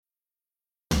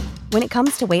When it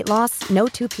comes to weight loss, no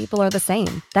two people are the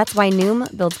same. That's why Noom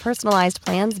builds personalized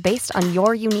plans based on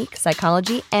your unique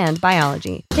psychology and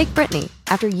biology. Take Brittany.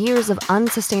 After years of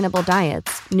unsustainable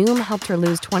diets, Noom helped her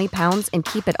lose 20 pounds and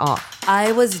keep it off.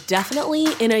 I was definitely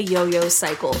in a yo-yo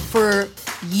cycle for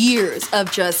years of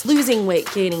just losing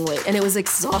weight, gaining weight, and it was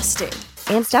exhausting.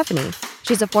 And Stephanie.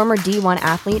 She's a former D1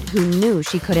 athlete who knew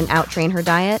she couldn't outtrain her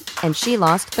diet, and she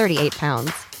lost 38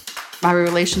 pounds. My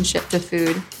relationship to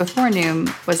food before Noom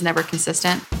was never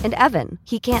consistent. And Evan,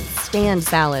 he can't stand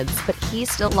salads, but he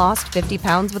still lost 50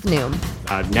 pounds with Noom.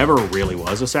 I never really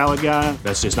was a salad guy.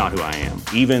 That's just not who I am.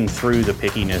 Even through the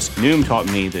pickiness, Noom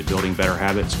taught me that building better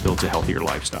habits builds a healthier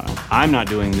lifestyle. I'm not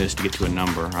doing this to get to a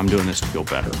number. I'm doing this to feel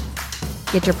better.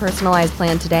 Get your personalized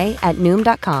plan today at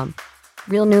Noom.com.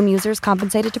 Real Noom users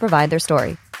compensated to provide their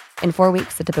story. In 4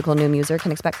 weeks, the typical Noom user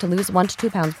can expect to lose 1 to 2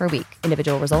 pounds per week.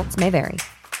 Individual results may vary.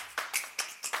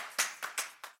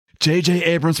 J.J.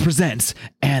 Abrams presents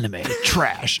Animated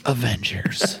Trash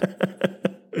Avengers.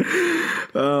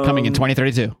 Coming in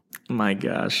 2032. My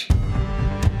gosh.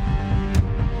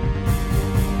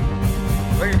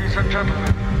 Ladies and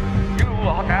gentlemen, you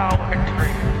are now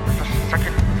entering the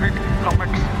Second Big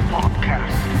Comics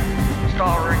podcast,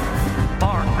 starring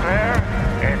Mark Claire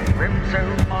and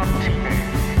Renzo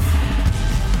Martinez.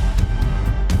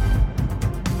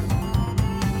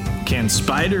 Can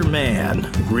Spider-Man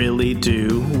really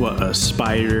do what a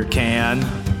spider can?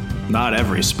 Not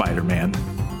every Spider-Man.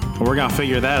 We're going to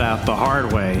figure that out the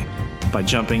hard way by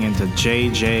jumping into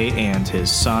JJ and his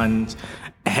son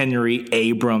Henry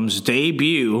Abrams'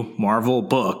 debut Marvel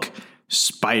book,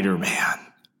 Spider-Man.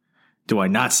 Do I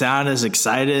not sound as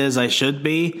excited as I should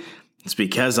be? It's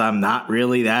because I'm not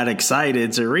really that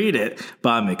excited to read it,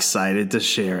 but I'm excited to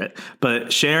share it.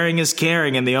 But sharing is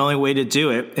caring, and the only way to do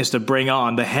it is to bring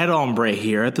on the head hombre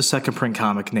here at the Second Print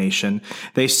Comic Nation.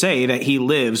 They say that he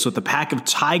lives with a pack of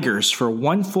tigers for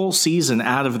one full season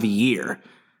out of the year.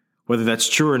 Whether that's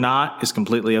true or not is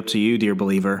completely up to you, dear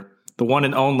believer. The one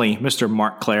and only Mr.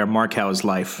 Mark Claire. Mark, how is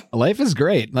life? Life is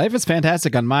great. Life is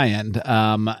fantastic on my end.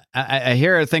 I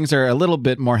hear things are a little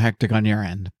bit more hectic on your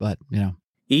end, but, you know.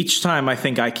 Each time I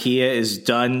think IKEA is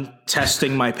done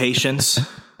testing my patience,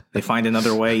 they find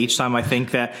another way. Each time I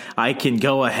think that I can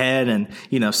go ahead and,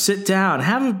 sit down,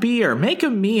 have a beer, make a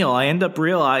meal, I end up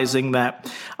realizing that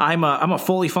I'm a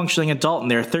fully functioning adult and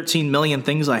there are 13 million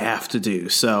things I have to do.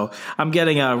 So I'm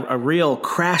getting a real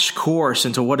crash course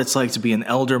into what it's like to be an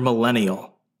elder millennial.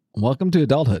 Welcome to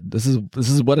adulthood. This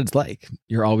is what it's like.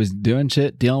 You're always doing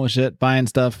shit, dealing with shit, buying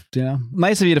stuff,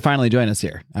 Nice of you to finally join us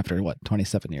here after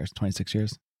 27 years, 26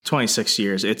 years? 26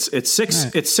 years. It's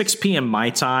 6 p.m. my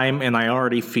time, and I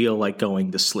already feel like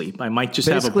going to sleep. I might just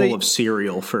have a bowl of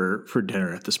cereal for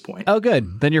dinner at this point. Oh,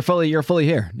 good. Then you're fully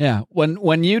here. Yeah.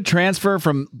 When you transfer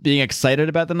from being excited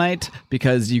about the night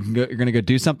because you're going to go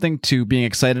do something to being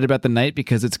excited about the night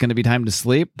because it's going to be time to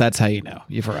sleep, that's how you know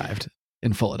you've arrived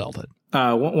in full adulthood.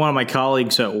 One of my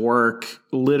colleagues at work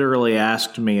literally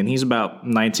asked me, and he's about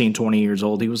 19, 20 years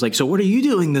old. He was like, so what are you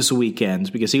doing this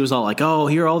weekend? Because he was all like, oh,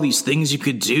 here are all these things you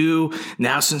could do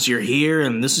now since you're here,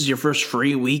 and this is your first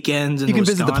free weekend in Wisconsin. You can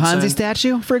visit the Ponzi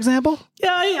statue, for example?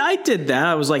 Yeah, I did that.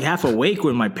 I was like half awake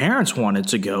when my parents wanted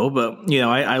to go, but,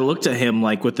 I looked at him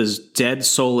like with this dead,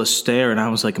 soulless stare, and I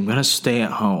was like, I'm going to stay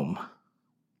at home,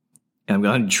 and I'm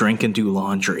going to drink and do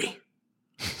laundry.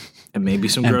 And maybe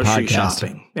some grocery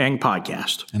shopping and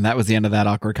podcast. And that was the end of that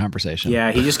awkward conversation.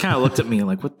 Yeah, he just kind of looked at me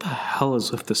like, what the hell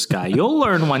is with this guy? You'll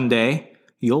learn one day.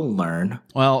 You'll learn.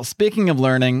 Well, speaking of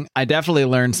learning, I definitely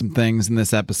learned some things in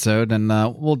this episode, and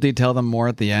we'll detail them more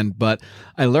at the end. But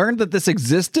I learned that this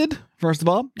existed, first of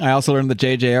all. I also learned that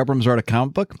J.J. Abrams wrote a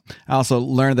comic book. I also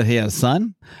learned that he had a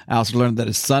son. I also learned that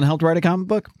his son helped write a comic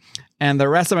book. And the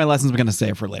rest of my lessons I'm going to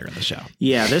save for later in the show.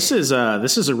 Yeah, this is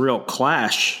a real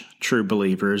clash, true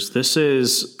believers. This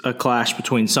is a clash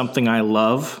between something I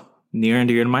love, near and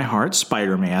dear to my heart,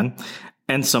 Spider-Man,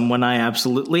 and someone I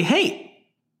absolutely hate,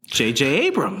 J.J.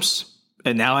 Abrams.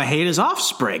 And now I hate his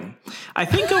offspring. I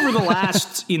think over the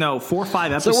last, 4 or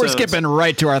 5 episodes. So we're skipping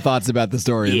right to our thoughts about the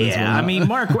story. Yeah, I mean,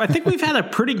 Mark, I think we've had a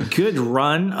pretty good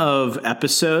run of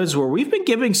episodes where we've been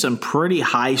giving some pretty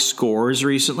high scores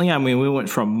recently. I mean, we went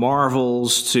from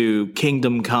Marvels to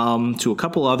Kingdom Come to a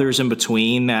couple others in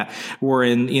between that were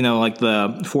in, like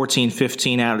the 14,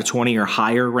 15 out of 20 or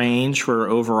higher range for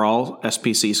overall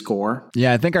SPC score.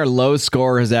 Yeah, I think our low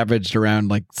score has averaged around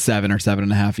like 7 or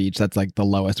 7.5 each. That's like the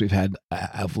lowest we've had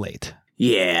of late.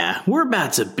 Yeah, we're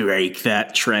about to break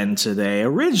that trend today.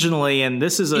 Originally, and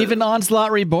this is even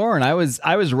Onslaught Reborn. I was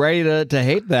ready to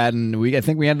hate that, and I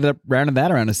think we ended up rounding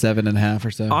that around a 7.5 or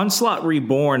so. Onslaught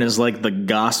Reborn is like the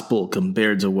gospel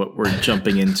compared to what we're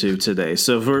jumping into today.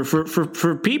 So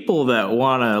for people that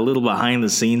want a little behind the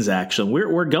scenes action,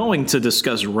 we're going to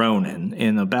discuss Ronin.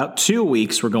 In about 2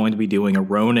 weeks, we're going to be doing a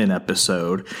Ronin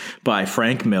episode by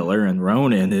Frank Miller, and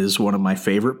Ronin is one of my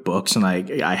favorite books, and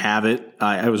I have it.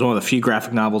 I was one of the few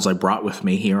graphic novels I brought with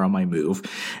me here on my move.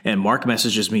 And Mark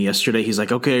messages me yesterday. He's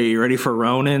like, okay, are you ready for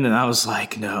Ronin? And I was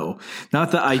like, no,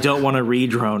 not that I don't want to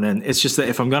read Ronin. It's just that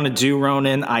if I'm going to do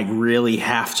Ronin, I really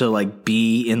have to like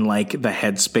be in like the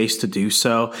headspace to do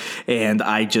so. And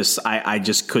I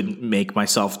just couldn't make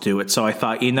myself do it. So I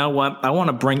thought, you know what? I want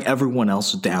to bring everyone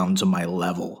else down to my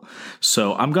level.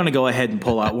 So I'm going to go ahead and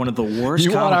pull out one of the worst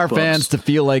You want our books. fans to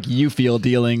feel like you feel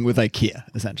dealing with IKEA,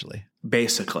 essentially.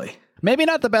 Basically. Maybe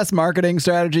not the best marketing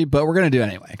strategy, but we're going to do it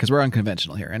anyway because we're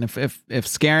unconventional here. And if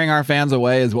scaring our fans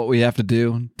away is what we have to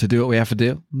do what we have to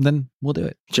do, then we'll do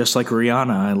it. Just like Rihanna,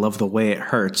 I love the way it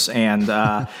hurts. And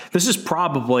this is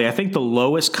probably, I think, the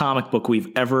lowest comic book we've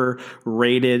ever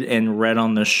rated and read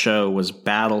on this show was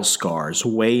Battle Scars,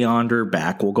 way yonder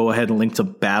back. We'll go ahead and link to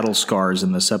Battle Scars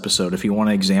in this episode if you want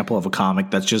an example of a comic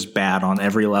that's just bad on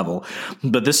every level.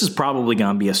 But this is probably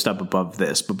going to be a step above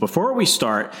this. But before we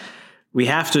start, we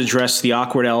have to address the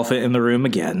awkward elephant in the room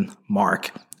again.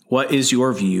 Mark, what is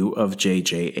your view of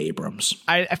J.J. Abrams?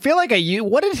 I feel like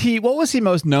what was he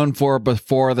most known for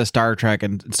before the Star Trek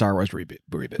and Star Wars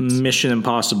reboots? Mission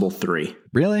Impossible 3.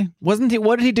 Really? Wasn't he?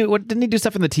 What did he do? Didn't he do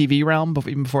stuff in the TV realm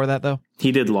even before that though?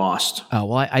 He did Lost. Oh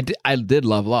well, I did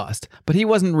love Lost, but he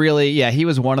wasn't really. Yeah, he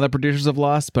was one of the producers of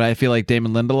Lost, but I feel like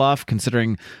Damon Lindelof,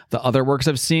 considering the other works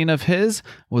I've seen of his,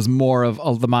 was more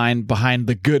of the mind behind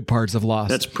the good parts of Lost.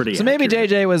 That's pretty. So maybe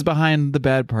JJ was behind the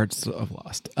bad parts of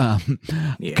Lost.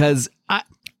 Because I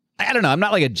don't know. I'm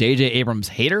not like a JJ Abrams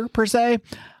hater per se.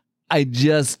 I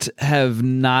just have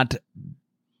not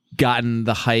gotten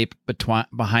the hype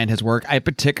behind his work. I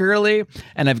particularly,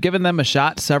 and I've given them a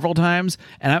shot several times,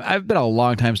 and I've been a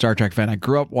long time Star Trek fan. I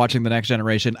grew up watching The Next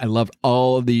Generation. I loved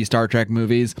all of the Star Trek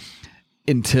movies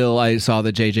until I saw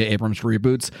the J.J. Abrams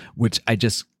reboots, which I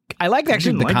liked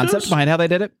actually the concept behind how they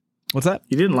did it. What's that?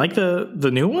 You didn't like the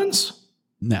new ones?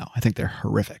 No, I think they're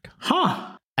horrific.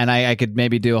 Huh. And I could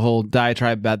maybe do a whole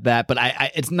diatribe about that, but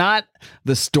it's not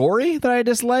the story that I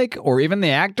dislike or even the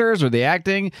actors or the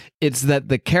acting. It's that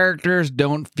the characters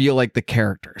don't feel like the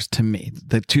characters to me,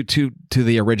 to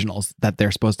the originals that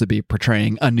they're supposed to be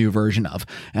portraying a new version of.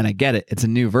 And I get it. It's a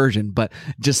new version, but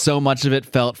just so much of it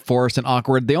felt forced and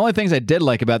awkward. The only things I did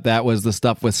like about that was the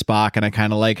stuff with Spock. And I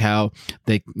kind of like how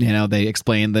they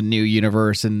explain the new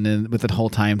universe and with the whole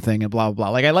time thing and blah, blah, blah.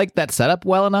 Like I like that setup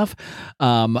well enough.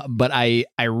 But I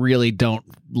really don't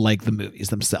like the movies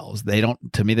themselves. They don't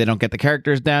get the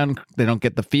characters down. They don't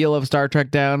get the feel of Star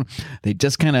Trek down. They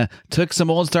just kind of took some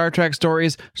old Star Trek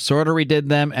stories, sort of redid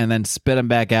them, and then spit them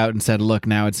back out and said, look,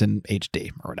 now it's in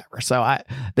HD or whatever. So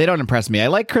they don't impress me. I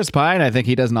like Chris Pine. I think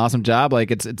he does an awesome job.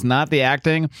 Like it's not the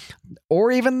acting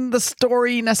or even the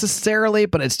story necessarily,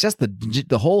 but it's just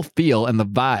the whole feel and the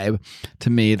vibe. To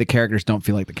me, the characters don't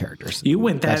feel like the characters. You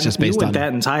went that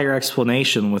entire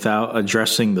explanation without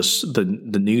addressing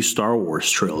the new Star Wars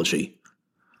trilogy.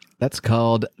 That's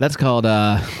called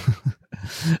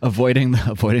avoiding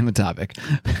the topic.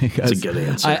 That's a good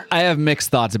answer. I have mixed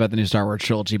thoughts about the new Star Wars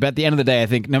trilogy, but at the end of the day, I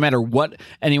think no matter what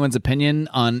anyone's opinion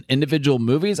on individual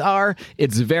movies are,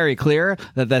 it's very clear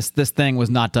that this thing was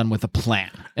not done with a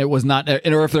plan. It was not,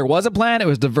 or if there was a plan, it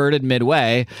was diverted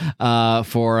midway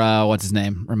for what's his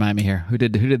name? Remind me here. Who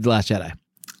did The Last Jedi?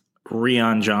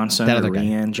 Rian Johnson. That other guy.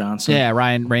 Rian Johnson. Yeah,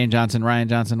 Ryan Johnson,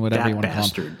 whatever you want to call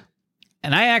him.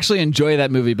 And I actually enjoy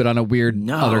that movie, but on a weird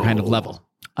other kind of level.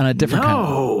 On a different kind of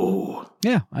level.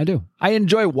 Yeah, I do. I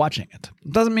enjoy watching it.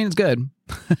 Doesn't mean it's good.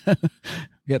 we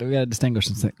gotta distinguish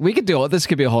some things. We could do this.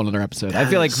 Could be a whole other episode. I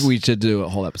feel like we should do a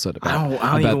whole episode about.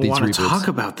 I don't even want to talk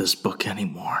about this book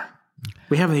anymore.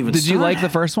 We haven't even. Did you like the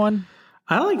first one?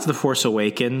 I liked The Force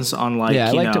Awakens on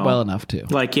I liked it well enough too.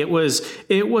 Like it was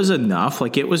enough.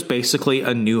 Like it was basically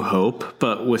A New Hope,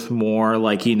 but with more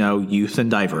youth and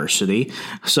diversity.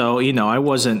 So, I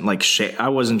wasn't I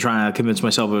wasn't trying to convince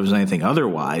myself it was anything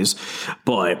otherwise,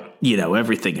 but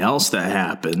everything else that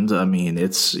happened, I mean,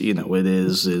 it's, it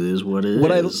is what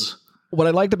it is. what I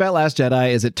liked about Last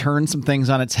Jedi is it turned some things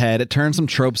on its head. It turned some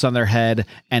tropes on their head,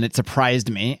 and it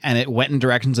surprised me, and it went in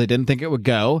directions I didn't think it would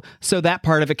go. So that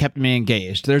part of it kept me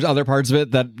engaged. There's other parts of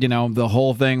it that, you know, the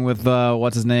whole thing with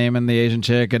what's his name and the Asian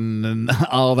chick and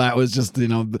all that was just, you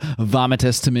know,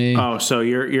 vomitous to me. Oh, so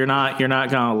you're not going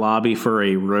to lobby for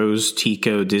a Rose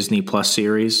Tico Disney Plus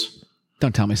series?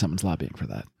 Don't tell me someone's lobbying for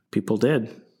that. People did.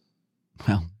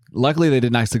 Well, luckily they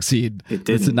did not succeed. It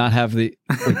didn't. It did not have the...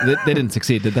 they didn't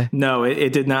succeed, did they? No,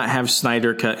 it did not have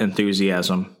Snyder Cut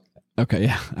enthusiasm. Okay,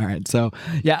 yeah. All right. So,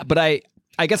 yeah, but I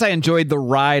guess I enjoyed the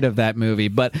ride of that movie,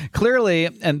 but clearly,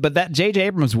 but that J.J.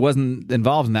 Abrams wasn't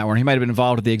involved in that one. He might have been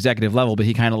involved at the executive level, but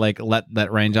he kind of like let that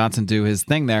Rian Johnson do his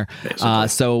thing there.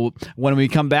 So when we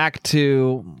come back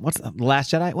to what's The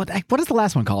Last Jedi? What is the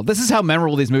last one called? This is how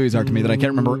memorable these movies are to me that I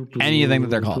can't remember anything that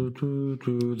they're called.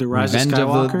 The Rise of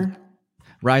Skywalker?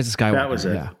 Rise of Skywalker. That was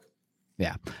it.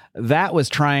 Yeah. That was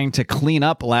trying to clean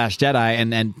up Last Jedi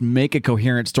and make a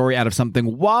coherent story out of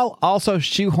something while also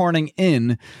shoehorning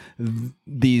in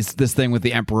this thing with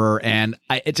the Emperor. And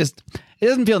it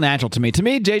doesn't feel natural to me. To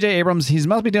me, J.J. Abrams, he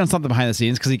must be doing something behind the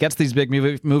scenes because he gets these big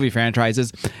movie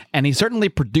franchises, and he certainly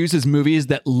produces movies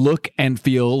that look and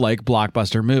feel like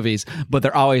blockbuster movies, but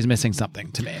they're always missing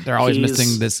something to me. They're always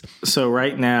missing this. So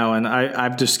right now, and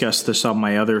I've discussed this on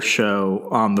my other show,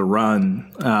 On the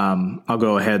Run, I'll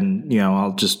go ahead and,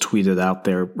 I'll just tweet it out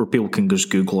there where people can just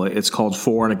Google it. It's called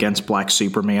For and Against Black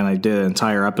Superman. I did an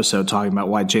entire episode talking about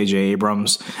why J.J.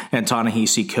 Abrams and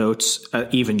Ta-Nehisi Coates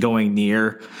even going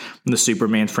near the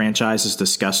Superman franchise is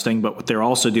disgusting, but what they're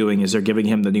also doing is they're giving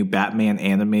him the new Batman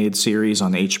animated series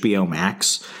on HBO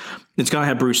Max. It's going to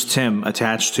have Bruce Timm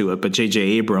attached to it, but J.J.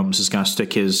 Abrams is going to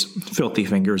stick his filthy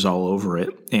fingers all over it.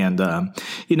 And,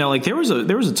 there was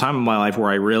a time in my life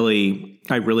where I really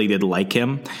did like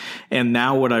him. And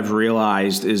now what I've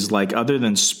realized is, like, other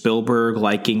than Spielberg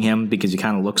liking him because he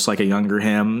kind of looks like a younger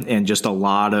him and just a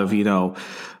lot of,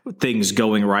 things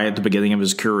going right at the beginning of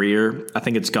his career, I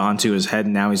think it's gone to his head.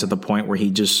 And now he's at the point where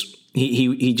he's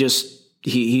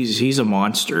a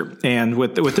monster. And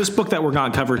with this book that we're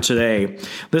going to cover today,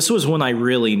 this was when I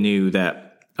really knew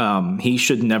that he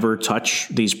should never touch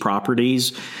these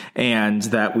properties and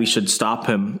that we should stop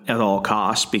him at all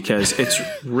costs, because it's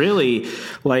really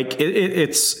like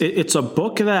it's a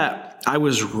book that I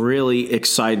was really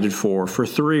excited for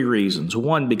three reasons.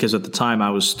 One, because at the time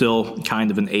I was still kind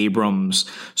of an Abrams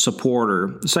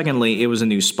supporter. Secondly, it was a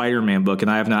new Spider-Man book, and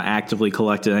I have not actively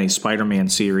collected any Spider-Man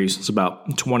series since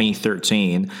about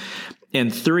 2013.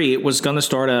 And three, it was going to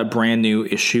start a brand new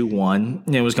issue 1,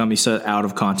 and it was going to be set out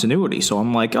of continuity. So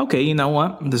I'm like, okay, you know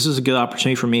what? This is a good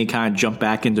opportunity for me to kind of jump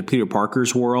back into Peter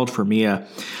Parker's world, for me to,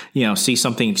 see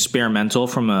something experimental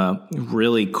from a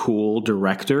really cool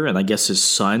director. And I guess his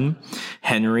son,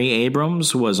 Henry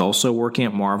Abrams, was also working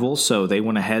at Marvel. So they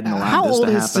went ahead and allowed this to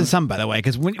happen. How old is his son, by the way?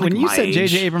 Because when you said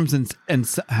J.J. Abrams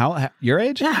and how your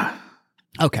age? Yeah.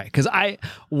 Okay, because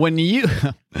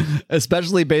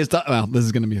especially based on, well, this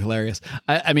is going to be hilarious.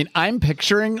 I mean, I'm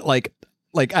picturing like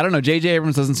I don't know. J.J.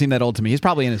 Abrams doesn't seem that old to me. He's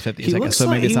probably in his 50s. I guess. So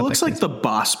maybe he looks like the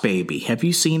Boss Baby. Have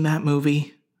you seen that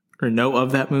movie or know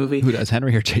of that movie? Who does,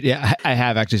 Henry or J.J.? Yeah, I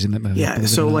have actually seen that movie. Yeah,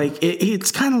 so like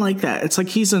it's kind of like that. It's like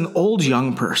he's an old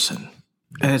young person,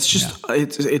 and it's just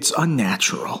it's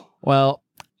unnatural. Well,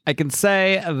 I can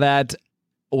say that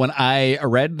when I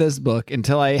read this book,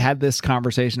 until I had this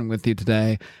conversation with you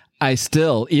today, I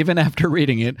still, even after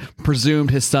reading it,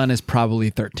 presumed his son is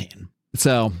probably 13.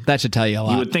 So that should tell you a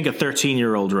lot. You would think a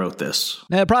 13-year-old wrote this.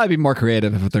 It'd probably be more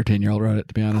creative if a 13-year-old wrote it,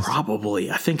 to be honest. Probably.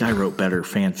 I think I wrote better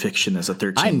fan fiction as a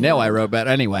 13-year-old. I know I wrote better.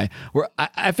 Anyway,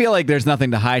 I feel like there's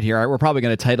nothing to hide here. We're probably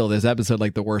going to title this episode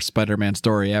like the worst Spider-Man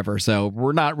story ever. So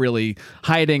we're not really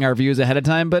hiding our views ahead of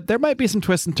time, but there might be some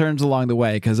twists and turns along the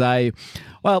way, because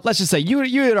let's just say you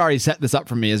had already set this up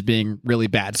for me as being really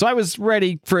bad. So I was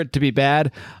ready for it to be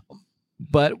bad.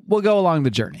 But we'll go along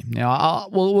the journey.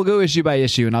 We'll go issue by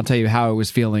issue, and I'll tell you how I was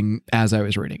feeling as I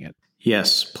was reading it.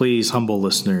 Yes, please, humble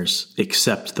listeners,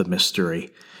 accept the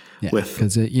mystery. Yeah,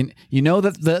 because you know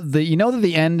that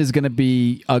the end is going to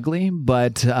be ugly,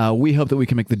 but we hope that we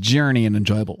can make the journey an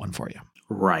enjoyable one for you.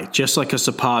 Right, just like a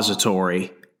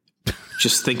suppository.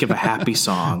 Just think of a happy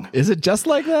song. Is it just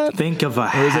like that? Think of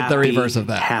is it the reverse of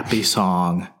that? Happy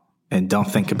song. And don't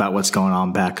think about what's going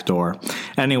on back door.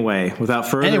 Anyway, without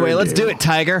further ado, let's do it,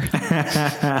 Tiger.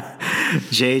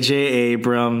 J.J.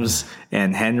 Abrams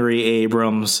and Henry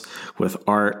Abrams, with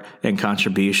art and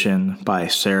contribution by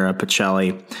Sarah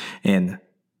Pacelli. And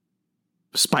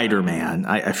Spider-Man.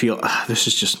 I feel this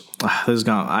is just this is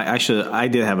gone. I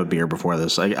did have a beer before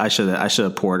this. I should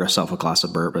have poured myself a glass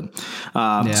of bourbon.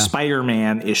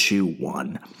 Spider-Man issue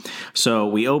 1. So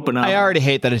we open up. I already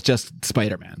hate that it's just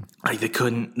Spider-Man. They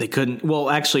couldn't. Well,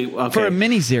 actually, okay. For a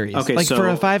miniseries, okay, like so, for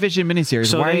a 5-issue miniseries.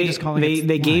 So why are you just calling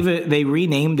it? They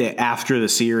renamed it after the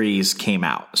series came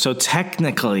out. So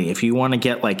technically, if you want to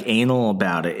get like anal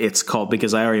about it, it's called,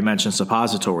 because I already mentioned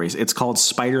suppositories, it's called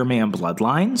Spider-Man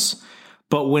Bloodlines.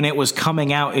 But when it was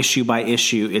coming out issue by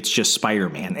issue, it's just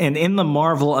Spider-Man. And in the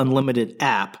Marvel Unlimited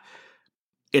app,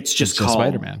 it's just called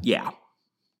Spider-Man. Yeah.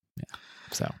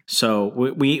 So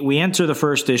we enter the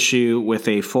first issue with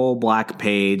a full black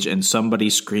page and somebody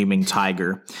screaming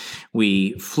tiger.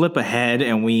 We flip ahead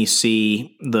and we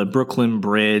see the Brooklyn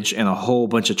Bridge and a whole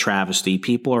bunch of travesty.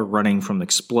 People are running from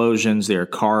explosions. There are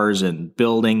cars and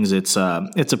buildings. It's a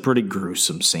pretty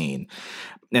gruesome scene.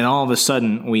 And all of a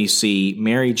sudden, we see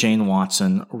Mary Jane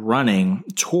Watson running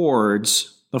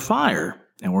towards the fire.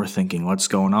 And we're thinking, what's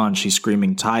going on? She's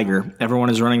screaming tiger. Everyone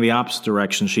is running the opposite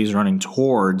direction. She's running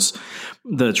towards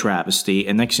the travesty.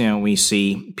 And next thing you know, we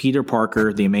see Peter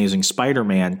Parker, the Amazing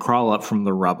Spider-Man, crawl up from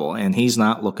the rubble. And he's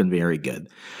not looking very good.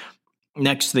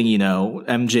 Next thing you know,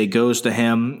 MJ goes to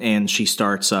him and she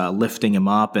starts lifting him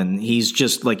up, and he's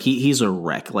just like, he's a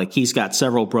wreck. Like, he's got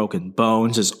several broken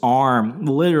bones. His arm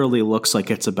literally looks like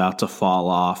it's about to fall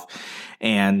off.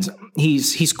 And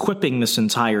he's quipping this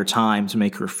entire time to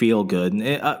make her feel good.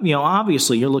 And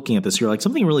obviously you're looking at this, you're like,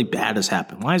 something really bad has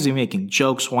happened. Why is he making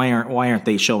jokes? Why aren't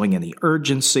they showing any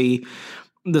urgency?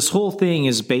 This whole thing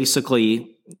is basically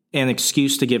an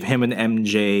excuse to give him and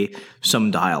MJ some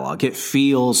dialogue. It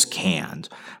feels canned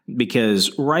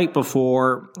because right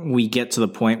before we get to the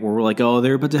point where we're like, oh,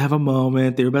 they're about to have a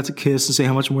moment, they're about to kiss and say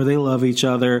how much more they love each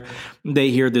other, they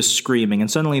hear this screaming,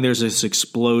 and suddenly there's this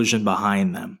explosion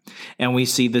behind them. And we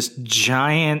see this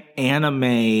giant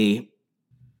anime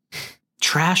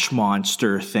trash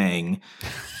monster thing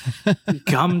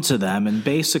come to them, and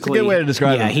basically, good way to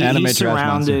describe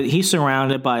it. He's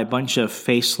surrounded by a bunch of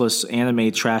faceless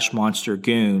anime trash monster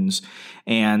goons,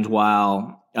 and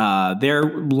while they're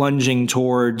lunging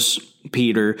towards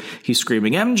Peter, he's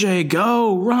screaming, "MJ,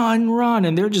 go, run!"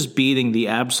 And they're just beating the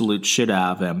absolute shit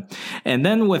out of him. And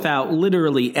then, without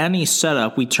literally any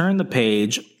setup, we turn the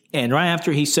page, and right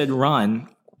after he said "run,"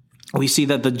 we see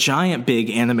that the giant big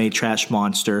anime trash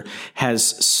monster has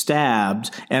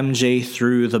stabbed MJ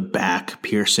through the back,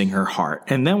 piercing her heart.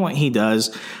 And then what he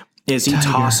does is he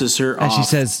tosses her off. And she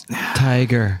says,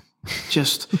 "Tiger."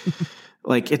 Just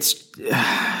like this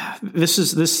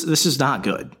is not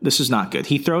good. This is not good.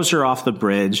 He throws her off the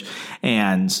bridge,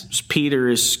 and Peter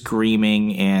is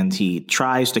screaming, and he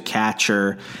tries to catch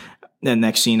her. And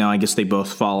next thing you know, I guess they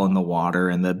both fall in the water,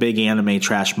 and the big anime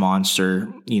trash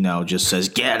monster, just says,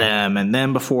 "Get him." And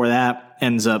then before that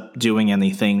ends up doing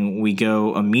anything, we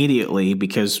go immediately,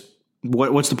 because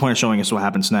what's the point of showing us what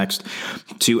happens next,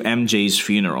 to MJ's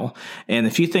funeral. And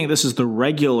if you think this is the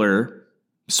regular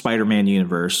Spider-Man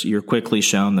universe, you're quickly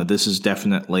shown that this is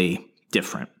definitely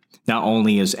different. Not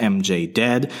only is MJ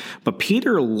dead, but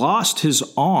Peter lost his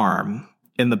arm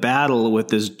in the battle with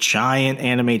this giant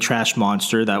anime trash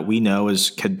monster that we know as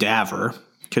Cadaverous,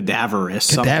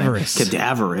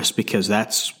 because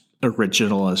that's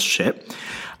original as shit.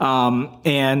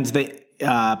 And they, Peter,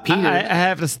 I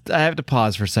have to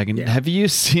pause for a second. Yeah. Have you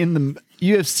seen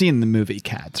the movie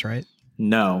Cats, right?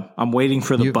 No, I'm waiting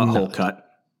for the butthole cut.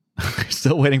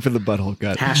 Still waiting for the butthole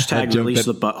cut. Hashtag release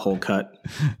the butthole cut.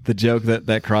 The joke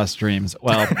that crossed streams.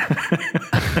 Well,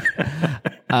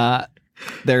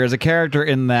 there is a character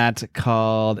in that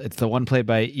called, it's the one played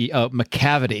by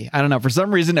McCavity. I don't know. For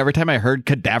some reason, every time I heard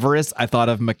Cadaverous, I thought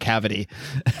of McCavity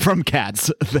from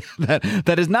Cats.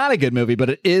 That is not a good movie,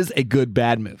 but it is a good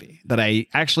bad movie that I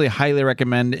actually highly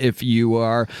recommend if you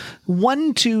are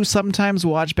one to sometimes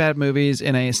watch bad movies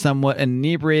in a somewhat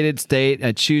inebriated state.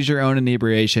 Choose your own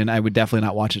inebriation. I would definitely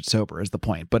not watch it sober is the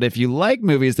point. But if you like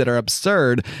movies that are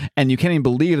absurd and you can't even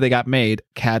believe they got made,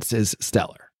 Cats is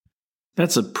stellar.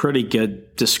 That's a pretty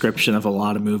good description of a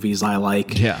lot of movies I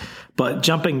like. Yeah. But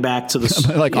jumping back to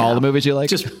the... all the movies you like?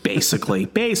 Just basically,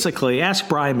 ask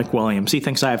Brian McWilliams. He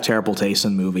thinks I have terrible taste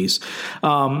in movies.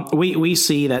 We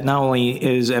see that not only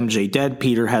is MJ dead,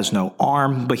 Peter has no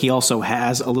arm, but he also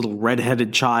has a little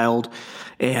redheaded child.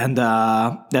 And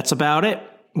that's about it.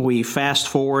 We fast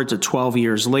forward to 12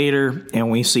 years later,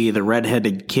 and we see the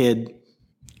redheaded kid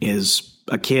is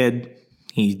a kid.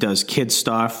 He does kid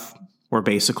stuff. We're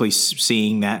basically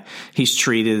seeing that he's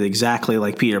treated exactly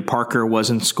like Peter Parker was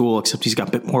in school, except he's got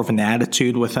a bit more of an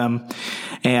attitude with him.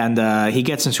 And he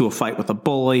gets into a fight with a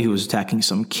bully who was attacking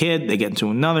some kid. They get into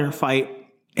another fight.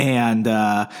 And,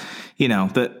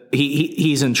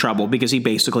 he's in trouble because he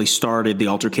basically started the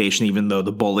altercation, even though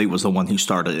the bully was the one who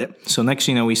started it. So next,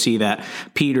 we see that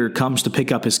Peter comes to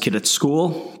pick up his kid at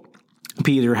school.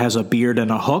 Peter has a beard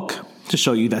and a hook to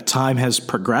show you that time has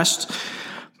progressed.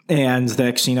 And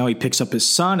next, he picks up his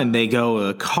son and they go to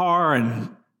a car, and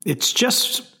it's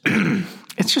just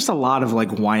it's just a lot of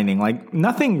like whining. Like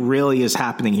nothing really is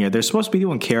happening here. They're supposed to be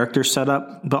doing character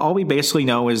setup, but all we basically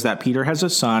know is that Peter has a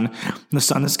son. And the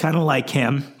son is kind of like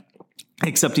him,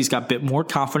 except he's got a bit more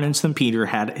confidence than Peter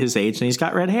had at his age, and he's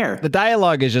got red hair. The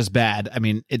dialogue is just bad. I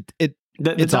mean,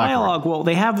 the dialogue. Awkward. Well,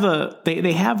 they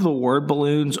have the word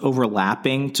balloons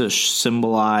overlapping to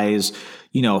symbolize,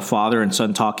 a father and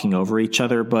son talking over each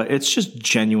other, but it's just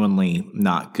genuinely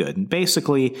not good. And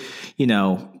basically,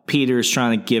 Peter's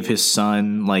trying to give his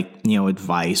son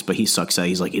advice, but he sucks at it.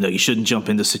 He's like, you shouldn't jump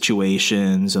into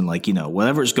situations, and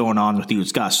whatever's going on with you,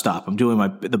 it's got to stop. I'm doing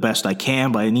the best I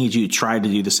can, but I need you to try to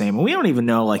do the same. And we don't even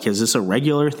know, is this a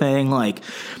regular thing?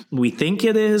 We think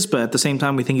it is, but at the same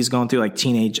time, we think he's going through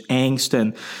teenage angst.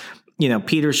 And,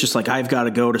 Peter's just like, I've got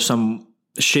to go to some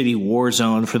shitty war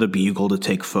zone for the Bugle to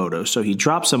take photos. So he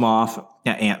drops him off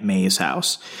at Aunt May's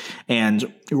house.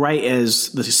 And right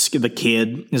as the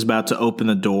kid is about to open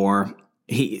the door,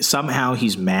 he's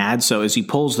mad. So as he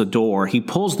pulls the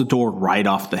door right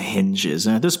off the hinges.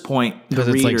 And at this point, because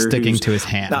it's sticking to his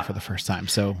hand for the first time.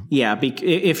 So yeah,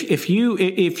 if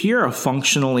you're a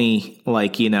functionally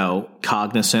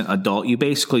cognizant adult, you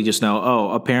basically just know,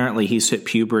 oh, apparently he's hit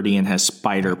puberty and has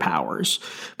spider powers,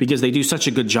 because they do such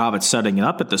a good job at setting it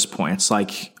up at this point. It's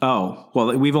like, oh,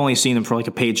 well, we've only seen him for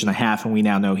a page and a half, and we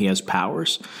now know he has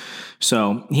powers.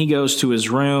 So he goes to his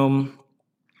room.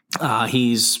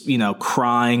 He's,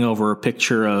 crying over a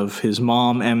picture of his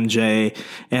mom, MJ,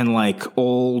 and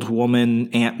old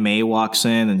woman Aunt May walks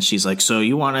in, and she's like, so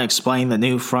you want to explain the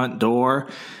new front door?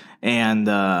 And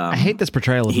I hate this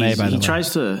portrayal of May, by the way. He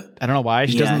tries to... I don't know why.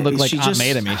 She doesn't look like Aunt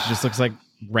May to me. She just looks like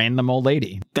random old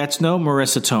lady. That's no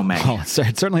Marissa Tomei. Oh, it's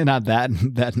certainly not that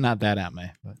Aunt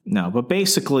May. But. No, but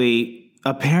basically...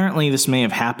 Apparently, this may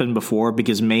have happened before,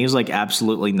 because May's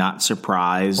absolutely not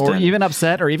surprised. Or even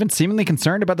upset, or even seemingly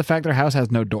concerned about the fact their house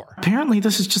has no door. Apparently,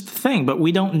 this is just the thing, but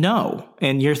we don't know.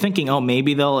 And you're thinking, oh,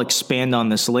 maybe they'll expand on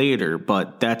this later,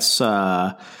 but that's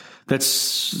not going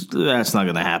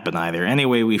to happen either.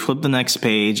 Anyway, we flip the next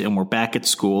page, and we're back at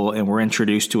school, and we're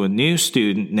introduced to a new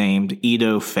student named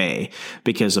Edo Fay,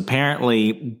 because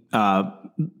apparently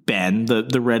Ben,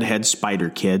 the redhead spider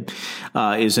kid,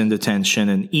 is in detention,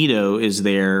 and Edo is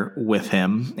there with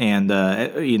him. And,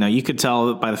 you could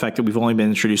tell by the fact that we've only been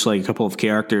introduced a couple of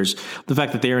characters, the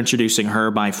fact that they're introducing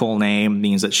her by full name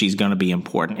means that she's going to be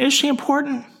important. Is she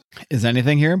important? Is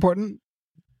anything here important?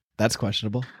 That's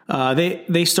questionable.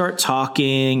 They start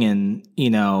talking, and,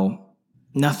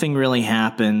 nothing really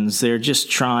happens. They're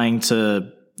just trying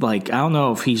to... I don't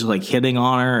know if he's hitting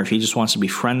on her, or if he just wants to be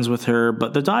friends with her,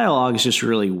 but the dialogue is just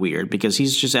really weird, because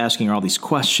he's just asking her all these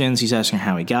questions. He's asking her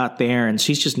how he got there, and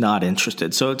she's just not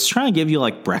interested. So it's trying to give you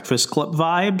Breakfast Club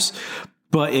vibes,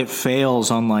 but it fails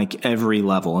on every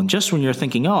level. And just when you're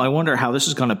thinking, oh, I wonder how this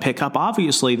is going to pick up,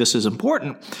 obviously this is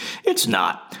important, it's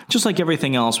not. Just like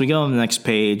everything else, we go on the next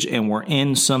page, and we're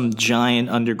in some giant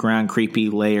underground creepy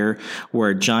lair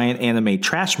where a giant anime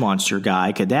trash monster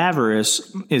guy,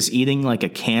 Cadaverous, is eating a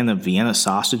can of Vienna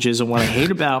sausages. And what I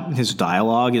hate about his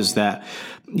dialogue is that,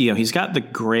 he's got the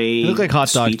gray... They look like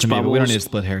hot dogs to me, but we don't need to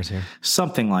split hairs here.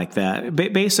 Something like that.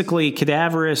 Basically,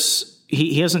 Cadaverous...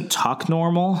 He doesn't talk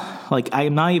normal.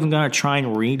 I'm not even going to try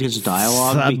and read his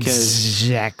dialogue, because...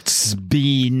 Subjects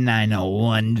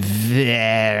B901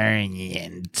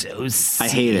 variant I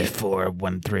hate it.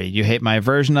 413. You hate my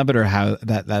version of it, or how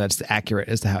that it's accurate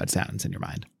as to how it sounds in your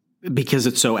mind? Because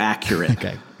it's so accurate.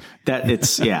 Okay. That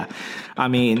it's, yeah. I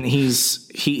mean, he's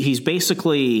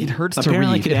basically... It hurts to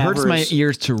read. It hurts my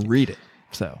ears to read it,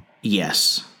 so...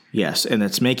 Yes, and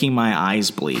it's making my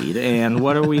eyes bleed. And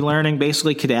what are we learning?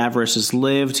 Basically, Cadaverous has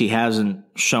lived. He hasn't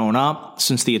shown up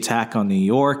since the attack on New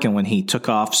York, and when he took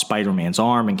off Spider-Man's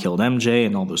arm and killed MJ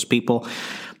and all those people.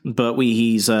 But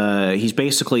he's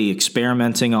basically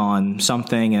experimenting on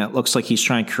something, and it looks like he's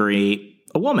trying to create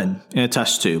a woman in a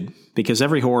test tube, because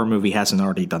every horror movie hasn't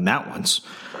already done that once.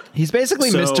 He's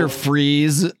basically Mr.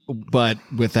 Freeze, but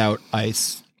without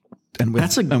ice and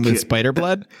with spider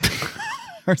blood.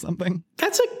 Or something.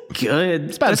 That's a good.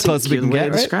 It's about as close as we can get,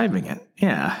 right? Describing it.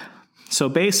 Yeah. So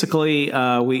basically,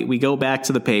 we go back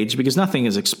to the page because nothing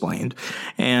is explained.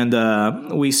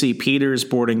 And we see Peter's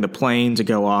boarding the plane to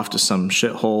go off to some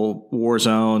shithole war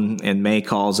zone. And May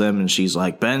calls him and she's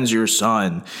like, Ben's your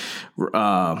son.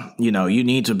 You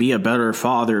need to be a better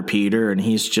father, Peter. And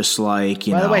he's just like,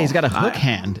 By the way, he's got a hook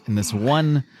hand in this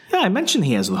one. Yeah, I mentioned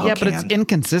he has the hook hand. Yeah, but it's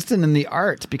inconsistent in the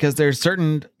art because there's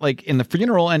certain, like in the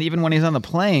funeral and even when he's on the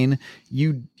plane,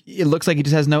 it looks like he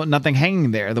just has nothing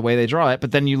hanging there the way they draw it,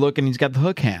 but then you look and he's got the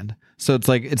hook hand. So it's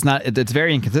like it's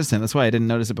very inconsistent. That's why I didn't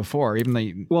notice it before. Even though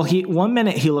one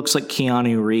minute he looks like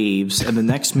Keanu Reeves, and the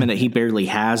next minute he barely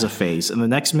has a face, and the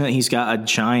next minute he's got a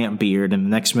giant beard, and the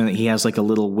next minute he has like a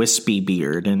little wispy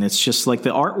beard, and it's just like the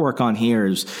artwork on here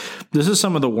this is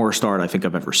some of the worst art I think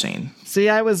I've ever seen. See,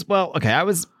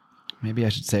 maybe I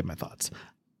should save my thoughts.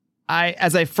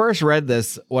 As I first read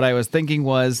this, what I was thinking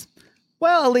was,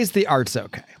 well, at least the art's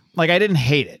okay. Like, I didn't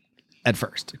hate it at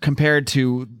first compared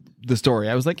to the story.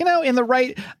 I was like,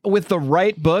 with the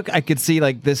right book, I could see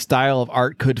like this style of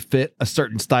art could fit a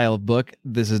certain style of book.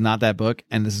 This is not that book.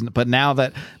 But now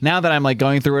that I'm like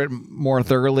going through it more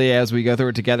thoroughly as we go through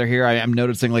it together here, I'm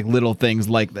noticing like little things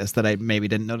like this that I maybe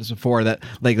didn't notice before, that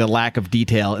like the lack of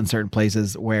detail in certain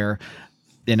places where,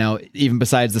 even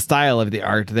besides the style of the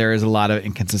art, there is a lot of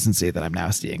inconsistency that I'm now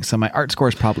seeing. So my art score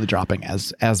is probably dropping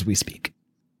as we speak.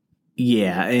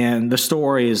 Yeah, and the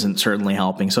story isn't certainly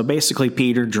helping. So basically,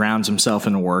 Peter drowns himself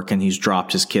in work, and he's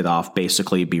dropped his kid off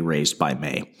basically to be raised by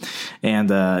May. And,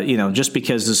 just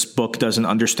because this book doesn't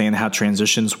understand how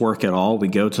transitions work at all, we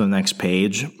go to the next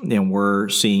page, and we're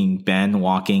seeing Ben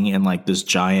walking in like this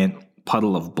giant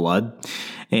puddle of blood.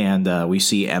 And we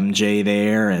see MJ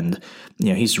there, and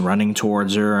he's running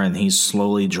towards her, and he's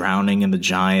slowly drowning in the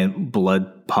giant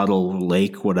blood puddle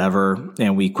lake, whatever.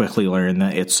 And we quickly learn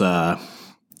that it's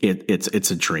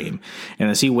a dream. And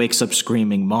as he wakes up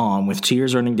screaming "Mom" with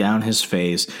tears running down his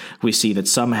face, we see that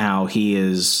somehow he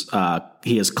has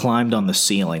climbed on the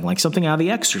ceiling, like something out of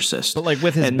The Exorcist. But like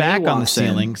with his back on the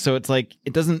ceiling, so it's like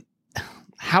it doesn't.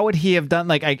 How would he have done?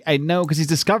 Like I know because he's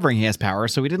discovering he has power,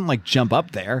 so he didn't like jump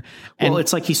up there. Well,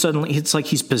 it's like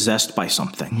he's possessed by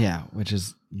something. Yeah, which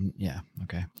is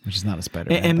not a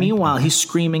Spider-Man. And meanwhile, he's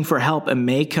screaming for help, and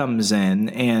May comes in,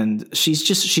 and she's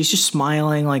just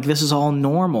smiling like this is all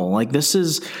normal. Like this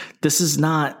is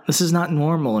not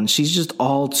normal, and she's just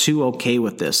all too okay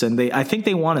with this. And I think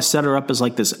they want to set her up as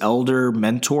like this elder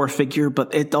mentor figure,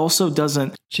 but it also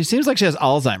doesn't. She seems like she has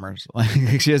Alzheimer's.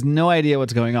 Like she has no idea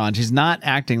what's going on. She's not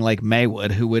acting like May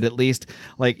would, who would at least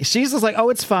like. She's just like, oh,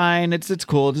 it's fine, it's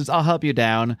cool. Just I'll help you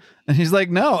down. And he's like,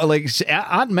 no, like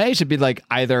Aunt May should be like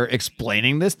either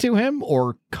explaining this to him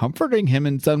or comforting him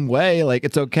in some way. Like,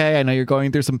 it's okay. I know you're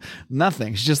going through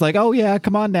nothing. She's just like, oh yeah,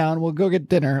 come on down. We'll go get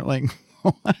dinner. Like,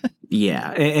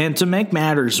 yeah. And to make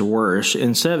matters worse,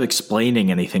 instead of explaining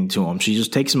anything to him, she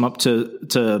just takes him up to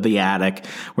the attic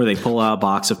where they pull out a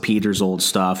box of Peter's old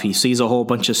stuff. He sees a whole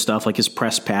bunch of stuff like his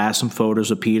press pass, some photos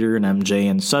of Peter and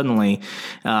MJ. And suddenly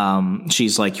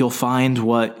she's like, you'll find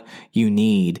what you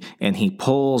need. And he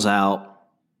pulls out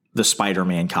the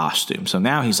Spider-Man costume. So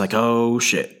now he's like, oh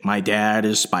shit, my dad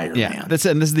is Spider-Man. Yeah, this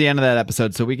is the end of that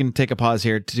episode. So we can take a pause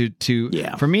here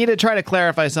for me to try to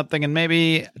clarify something, and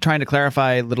maybe trying to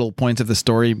clarify little points of the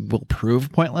story will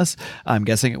prove pointless. I'm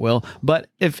guessing it will. But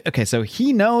so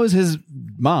he knows his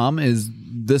mom is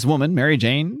this woman, Mary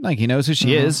Jane. Like he knows who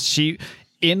she is. She,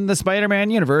 in the Spider-Man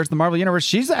universe, the Marvel universe,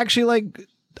 she's actually like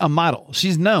a model.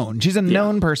 She's known. She's a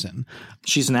known person.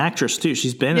 She's an actress too.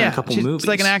 She's been in a couple movies. She's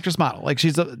like an actress model. Like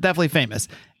she's definitely famous.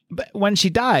 But when she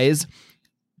dies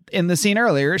in the scene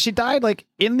earlier, she died like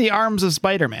in the arms of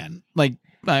Spider-Man. Like,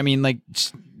 I mean, like,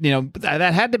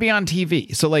 that had to be on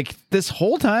TV. So like this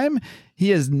whole time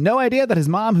he has no idea that his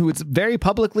mom, who is very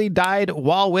publicly died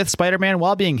while with Spider-Man,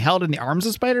 while being held in the arms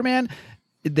of Spider-Man,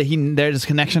 that there's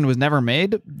connection was never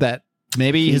made, that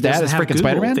maybe his dad is freaking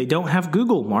Spider-Man. They don't have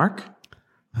Google, Mark.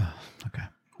 Okay.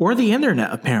 Or the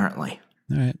internet, apparently.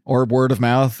 All right. Or word of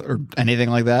mouth or anything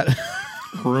like that.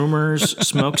 Rumors,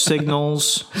 smoke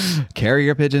signals.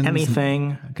 Carrier pigeons.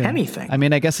 Anything. Okay. Anything. I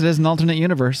mean, I guess it is an alternate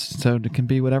universe, so it can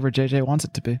be whatever JJ wants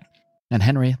it to be. And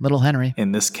Henry, little Henry.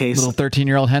 In this case. Little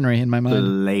 13-year-old Henry in my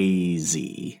mind.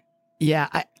 Lazy. Yeah,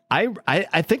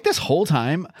 I think this whole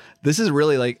time, this is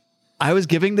really like, I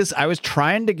was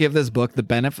trying to give this book the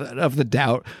benefit of the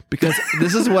doubt because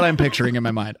this is what I'm picturing in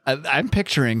my mind. I'm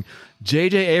picturing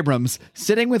J.J. Abrams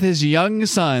sitting with his young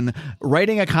son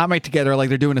writing a comic together like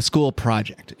they're doing a school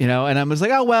project, and I was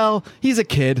like, oh, well, he's a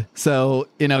kid. So,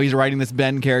 he's writing this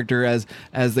Ben character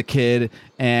as the kid,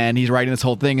 and he's writing this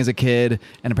whole thing as a kid,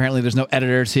 and apparently there's no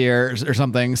editors here or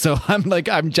something. So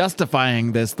I'm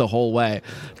justifying this the whole way.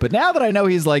 But now that I know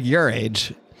he's like your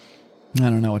age, I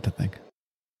don't know what to think.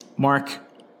 Mark,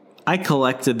 I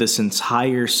collected this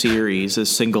entire series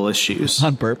as single issues.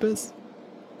 On purpose?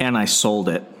 And I sold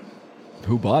it.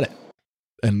 Who bought it?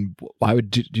 And why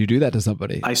would you do that to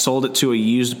somebody? I sold it to a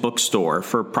used bookstore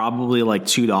for probably like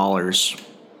 $2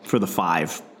 for the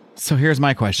 5. So here's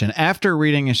my question. After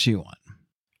reading issue 1,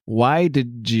 why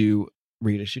did you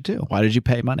read issue 2? Why did you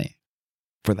pay money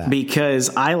for that?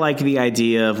 Because I like the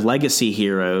idea of legacy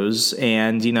heroes.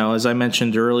 And, as I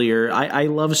mentioned earlier, I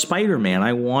love Spider-Man.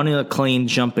 I wanted a clean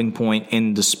jumping point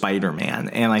into Spider-Man.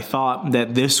 And I thought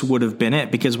that this would have been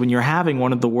it, because when you're having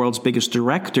one of the world's biggest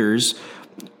directors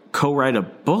co-write a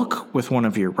book with one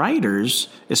of your writers,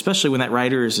 especially when that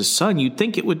writer is his son, you'd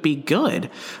think it would be good.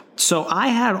 So I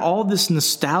had all this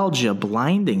nostalgia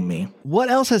blinding me. What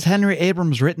else has Henry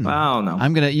Abrams written? I don't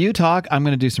know. You talk, I'm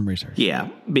going to do some research. Yeah,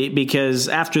 because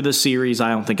after the series, I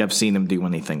don't think I've seen him do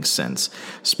anything since.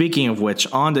 Speaking of which,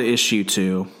 on to issue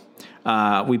 2.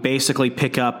 We basically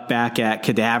pick up back at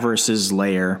Cadaverous'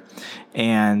 lair,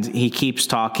 and he keeps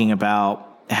talking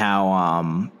about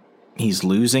how he's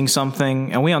losing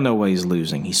something, and we don't know what he's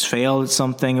losing. He's failed at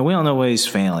something, and we don't know what he's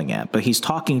failing at. But he's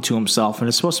talking to himself, and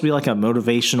it's supposed to be like a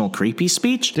motivational, creepy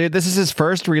speech. Dude, this is his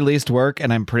first released work,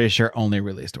 and I'm pretty sure only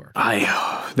released work.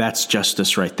 That's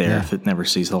justice right there, if it never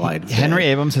sees the light of day. Henry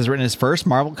Abrams has written his first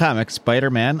Marvel comic,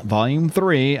 Spider-Man Volume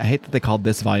 3. I hate that they called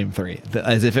this Volume 3,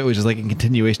 as if it was just like a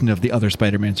continuation of the other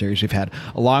Spider-Man series we've had,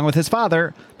 along with his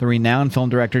father, the renowned film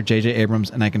director J.J.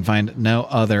 Abrams, and I can find no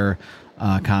other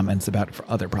comments about it for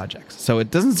other projects. So it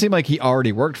doesn't seem like he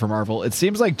already worked for Marvel. It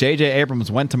seems like J.J.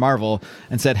 Abrams went to Marvel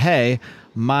and said, hey,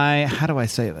 how do I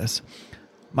say this?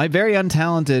 My very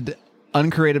untalented,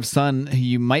 uncreative son, who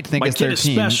you might think is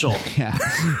 13. Special. Yeah.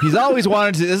 He's always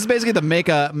wanted to. This is basically the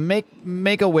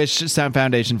make a wish sound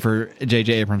foundation for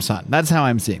J.J. Abrams' son. That's how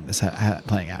I'm seeing this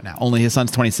playing out now. Only his son's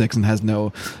 26 and has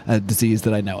no disease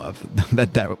that I know of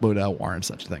that would warrant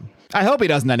such a thing. I hope he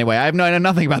doesn't anyway. I know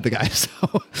nothing about the guy, so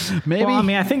maybe. Well,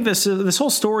 I think this whole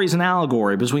story is an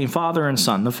allegory between father and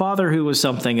son. The father who was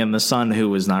something and the son who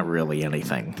was not really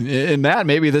anything. In that,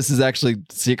 maybe this is actually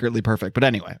secretly perfect. But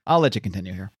anyway, I'll let you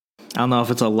continue here. I don't know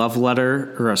if it's a love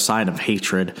letter or a sign of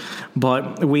hatred,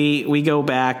 but we go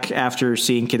back after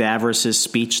seeing Cadaverous'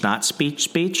 speech.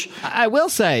 I will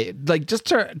say, like, just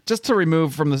to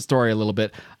remove from the story a little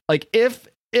bit, like if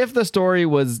the story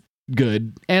was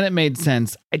good and it made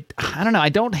sense, I don't know, I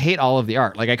don't hate all of the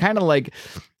art. Like, I kind of like,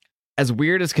 as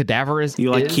weird as Cadaverous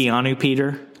you like Keanu,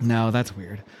 Peter? No, that's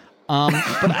weird.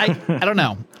 But I don't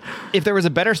know. If there was a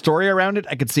better story around it,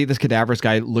 I could see this Cadaverous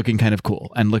guy looking kind of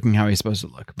cool and looking how he's supposed to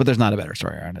look. But there's not a better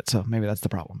story around it, so maybe that's the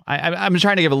problem. I'm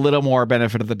trying to give a little more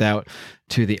benefit of the doubt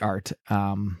to the art,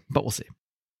 but we'll see.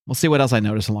 We'll see what else I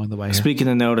notice along the way here. Speaking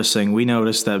of noticing, we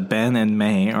noticed that Ben and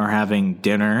May are having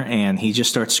dinner, and he just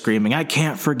starts screaming, I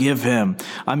can't forgive him.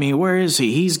 I mean, where is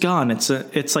he? He's gone.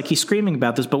 It's like he's screaming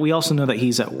about this, but we also know that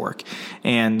he's at work.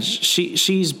 And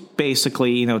she's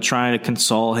basically, trying to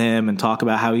console him and talk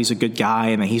about how he's a good guy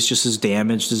and that he's just as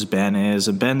damaged as Ben is.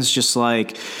 And Ben's just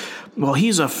like, well,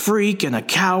 he's a freak and a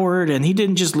coward, and he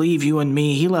didn't just leave you and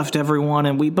me. He left everyone.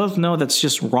 And we both know that's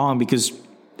just wrong, because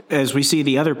as we see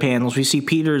the other panels, we see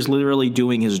Peter's literally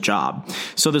doing his job.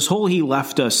 So this whole he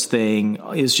left us thing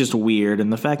is just weird.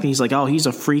 And the fact that he's like, oh, he's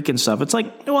a freak and stuff. It's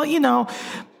like, well,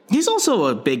 he's also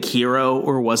a big hero,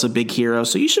 or was a big hero.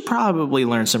 So you should probably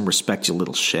learn some respect, you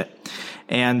little shit.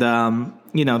 And,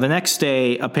 the next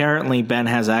day, apparently Ben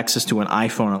has access to an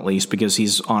iPhone at least, because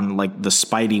he's on like the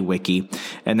Spidey wiki.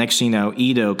 And next thing you know,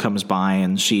 Ito comes by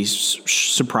and she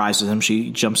surprises him.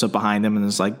 She jumps up behind him and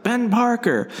is like, Ben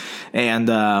Parker. And,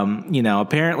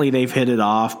 apparently they've hit it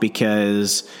off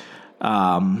because,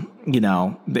 I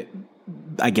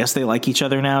guess they like each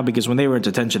other now, because when they were in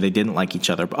detention, they didn't like each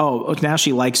other. Oh, now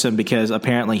she likes him because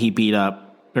apparently he beat up,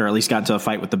 or at least got into a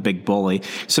fight with the big bully.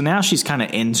 So now she's kind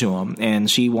of into him, and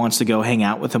she wants to go hang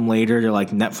out with him later to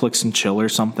like Netflix and chill or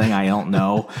something. I don't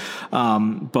know.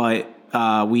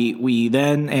 We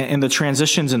then, and the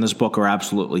transitions in this book are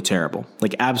absolutely terrible,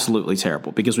 like absolutely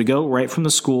terrible, because we go right from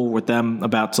the school with them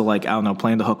about to like, I don't know,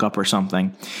 plan to hook up or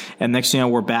something. And next thing you know,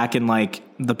 we're back in like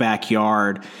the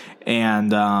backyard,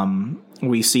 and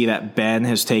we see that Ben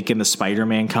has taken the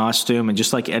Spider-Man costume, and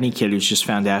just like any kid who's just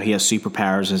found out he has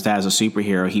superpowers, his dad's a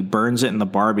superhero, he burns it in the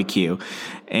barbecue.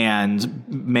 And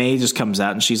May just comes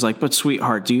out and she's like, but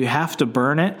sweetheart, do you have to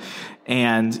burn it?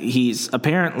 And he's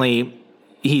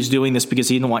doing this because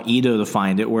he didn't want Ito to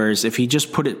find it, whereas if he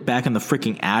just put it back in the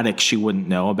freaking attic, she wouldn't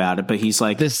know about it. But he's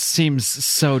like, this seems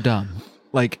so dumb.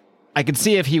 Like, I could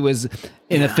see if he was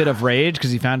in a fit of rage because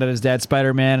he found out his dad's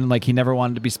Spider-Man and like he never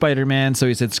wanted to be Spider-Man, so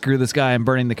he said, screw this guy, I'm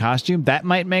burning the costume. That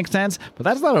might make sense, but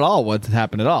that's not at all what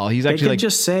happened at all. He's actually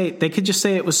they could just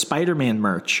say it was Spider-Man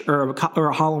merch or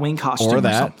a Halloween costume or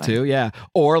that or something. too, yeah.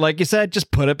 Or like you said,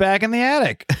 just put it back in the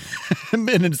attic. And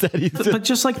instead but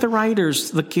just like the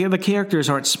writers, the characters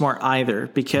aren't smart either,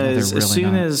 because as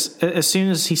soon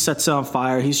as he sets it on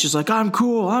fire, he's just like, I'm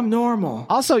cool, I'm normal.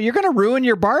 Also, you're going to ruin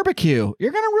your barbecue.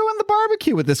 You're going to ruin the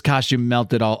barbecue with this costume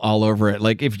melted all over it.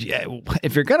 Like if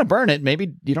you're going to burn it,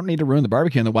 maybe you don't need to ruin the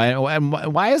barbecue. And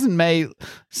why isn't May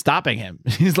stopping him?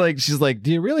 She's like,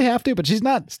 do you really have to? But she's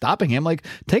not stopping him. Like,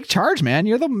 take charge, man.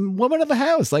 You're the woman of the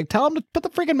house. Like, tell him to put the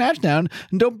freaking match down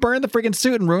and don't burn the freaking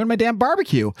suit and ruin my damn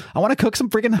barbecue. I want to cook some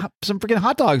freaking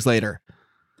hot dogs later.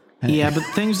 Yeah, but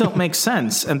things don't make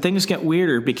sense, and things get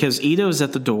weirder because Ito's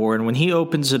at the door, and when he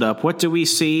opens it up, what do we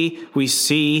see? We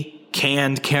see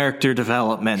canned character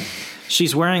development.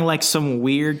 She's wearing like some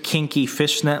weird kinky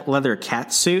fishnet leather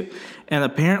cat suit, and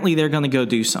apparently they're going to go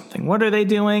do something. What are they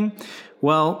doing?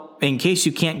 Well, in case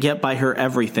you can't get by her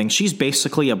everything, she's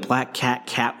basically a Black Cat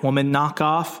Catwoman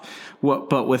knockoff,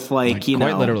 but with like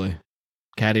quite literally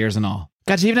cat ears and all.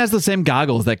 God, she even has the same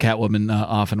goggles that Catwoman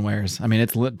often wears. I mean,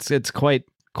 it's quite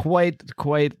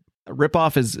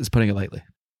rip-off is putting it lightly.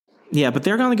 Yeah, but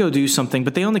they're going to go do something,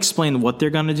 but they don't explain what they're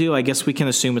going to do. I guess we can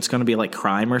assume it's going to be like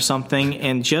crime or something.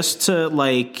 And just to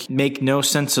like make no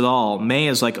sense at all, May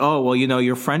is like, oh, well,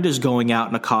 your friend is going out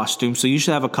in a costume, so you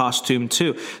should have a costume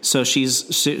too. So she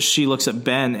looks at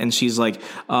Ben and she's like,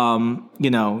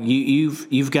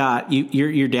 you've got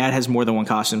your dad has more than one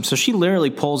costume. So she literally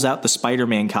pulls out the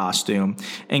Spider-Man costume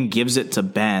and gives it to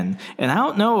Ben. And I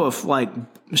don't know if like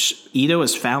Ito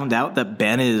has found out that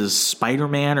Ben is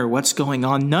Spider-Man or what's going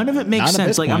on. None of it makes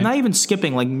sense. Like, I'm not even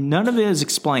skipping. Like, none of it is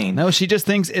explained. No, she just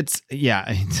thinks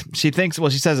she thinks, well,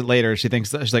 she says it later.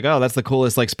 She's like, oh, that's the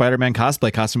coolest like Spider-Man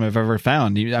cosplay costume I've ever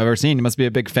seen. You must be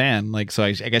a big fan. Like, so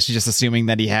I guess she's just assuming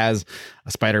that he has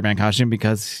a Spider-Man costume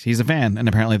because he's a fan. And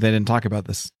apparently they didn't talk about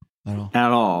this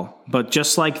at all. But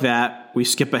just like that, we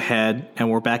skip ahead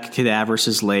and we're back at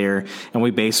Cadaverous' lair, and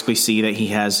we basically see that he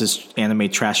has his anime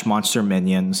trash monster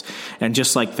minions. And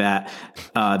just like that,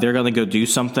 they're going to go do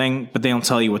something, but they don't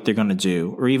tell you what they're going to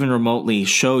do or even remotely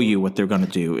show you what they're going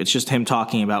to do. It's just him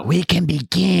talking about, we can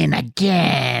begin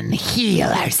again, heal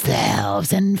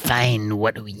ourselves, and find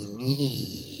what we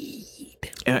need.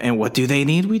 And what do they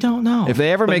need? We don't know. If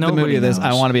they ever make the movie of this,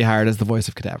 I want to be hired as the voice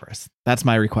of Cadaverous. That's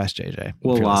my request, JJ.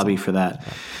 We'll lobby for that.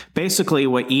 Basically,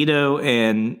 what Ito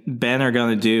and Ben are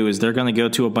going to do is they're going to go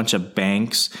to a bunch of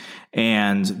banks,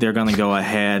 and they're going to go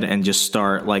ahead and just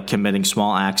start like committing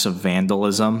small acts of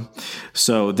vandalism.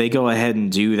 So they go ahead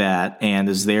and do that, and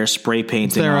as they're spray painting,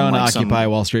 it's their own Occupy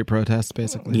Wall Street protest,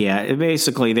 basically. Yeah,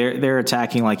 basically they're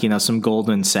attacking like some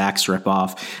Goldman Sachs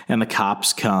ripoff, and the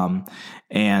cops come.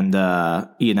 And,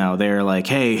 they're like,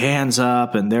 hey, hands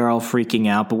up. And they're all freaking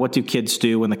out. But what do kids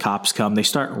do when the cops come? They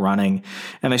start running,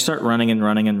 and they start running and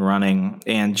running and running.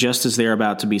 And just as they're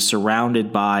about to be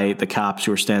surrounded by the cops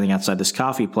who are standing outside this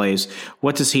coffee place,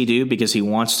 what does he do? Because he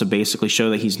wants to basically show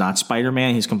that he's not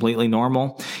Spider-Man. He's completely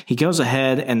normal. He goes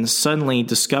ahead and suddenly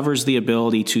discovers the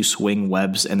ability to swing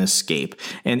webs and escape.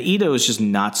 And Ito is just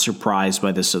not surprised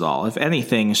by this at all. If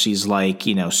anything, she's like,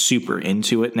 super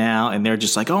into it now. And they're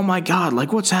just like, oh my God,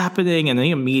 like what's happening? And then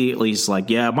he immediately is like,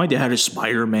 yeah, my dad is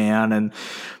Spider-Man. And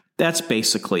that's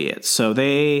basically it. So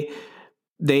they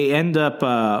end up,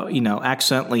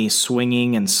 accidentally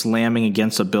swinging and slamming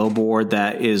against a billboard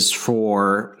that is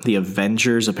for the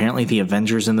Avengers. Apparently the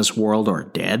Avengers in this world are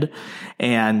dead.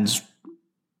 And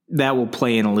that will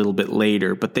play in a little bit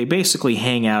later, but they basically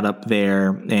hang out up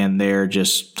there and they're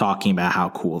just talking about how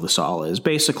cool this all is.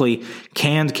 Basically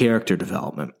canned character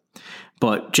development.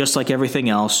 But just like everything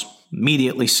else,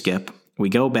 immediately skip. We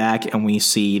go back and we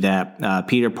see that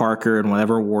Peter Parker, in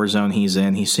whatever war zone he's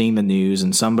in, he's seeing the news,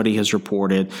 and somebody has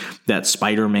reported that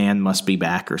Spider-Man must be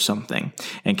back or something.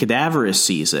 And Cadaverous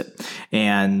sees it.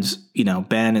 And,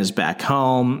 Ben is back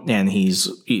home, and he's,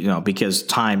 because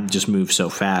time just moves so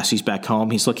fast, he's back home.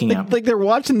 He's looking at... Like, they're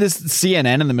watching this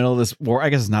CNN in the middle of this war. I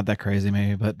guess it's not that crazy,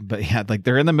 maybe, but yeah, like,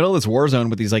 they're in the middle of this war zone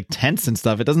with these, like, tents and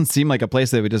stuff. It doesn't seem like a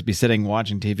place they would just be sitting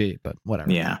watching TV, but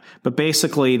whatever. Yeah. But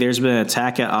basically, there's been an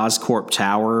attack at Oscorp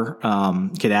tower.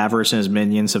 Cadaverous and his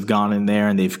minions have gone in there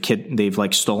and they've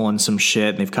like stolen some shit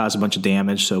and they've caused a bunch of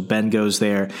damage. So Ben goes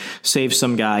there, saves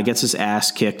some guy, gets his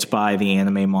ass kicked by the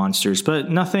anime monsters, but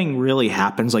nothing really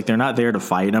happens. Like, they're not there to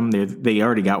fight him. They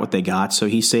already got what they got. So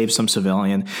he saves some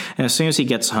civilian. And as soon as he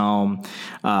gets home,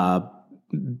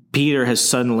 Peter has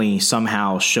suddenly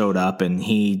somehow showed up and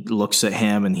he looks at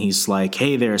him and he's like,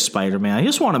 "Hey there, Spider-Man. I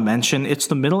just want to mention it's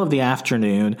the middle of the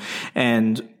afternoon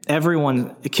and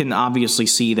everyone can obviously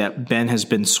see that Ben has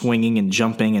been swinging and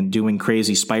jumping and doing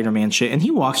crazy Spider-Man shit." And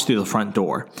he walks through the front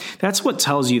door. That's what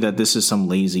tells you that this is some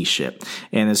lazy shit.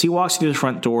 And as he walks through the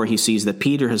front door, he sees that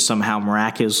Peter has somehow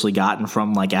miraculously gotten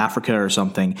from like Africa or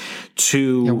something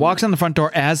to... He walks in the front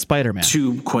door as Spider-Man.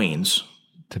 To Queens.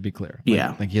 To be clear.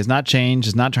 Yeah. Like he has not changed,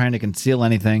 is not trying to conceal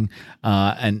anything,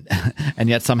 and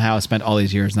yet somehow spent all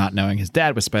these years not knowing his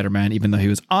dad was Spider-Man, even though he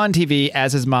was on TV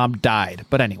as his mom died.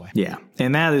 But anyway. Yeah.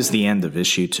 And that is the end of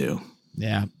issue 2.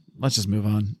 Yeah. Let's just move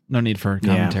on. No need for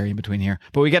commentary in between here.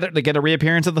 But we get a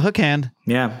reappearance of the Hook Hand.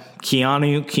 Yeah.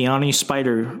 Keanu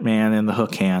Spider-Man in the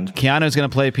Hook Hand. Keanu's going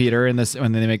to play Peter in this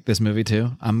when they make this movie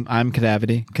too. I'm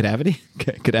Cadaverous.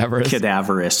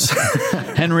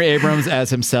 Henry Abrams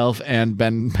as himself and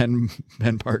Ben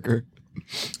Parker.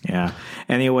 Yeah.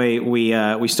 Anyway,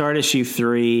 we start issue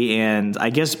 3, and I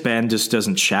guess Ben just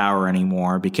doesn't shower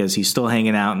anymore because he's still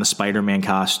hanging out in the Spider-Man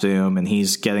costume, and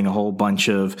he's getting a whole bunch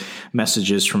of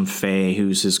messages from Faye,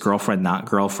 who's his girlfriend, not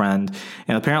girlfriend.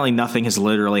 And apparently nothing has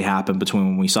literally happened between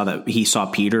when we saw that he saw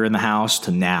Peter in the house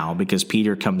to now, because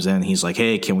Peter comes in, he's like,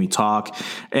 "Hey, can we talk?"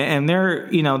 And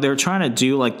they're trying to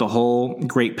do like the whole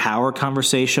great power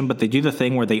conversation, but they do the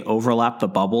thing where they overlap the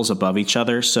bubbles above each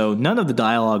other, so none of the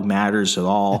dialogue matters at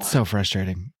all. It's so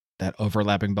frustrating, that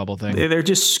overlapping bubble thing. They're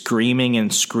just screaming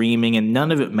and screaming, and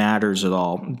none of it matters at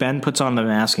all. Ben puts on the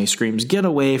mask and he screams, "Get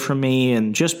away from me!"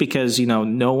 And just because,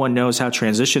 no one knows how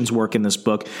transitions work in this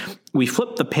book, we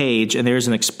flip the page and there's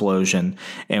an explosion,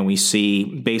 and we see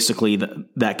basically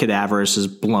that Cadaverous has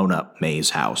blown up May's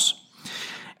house.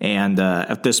 And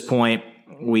at this point,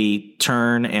 we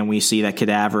turn and we see that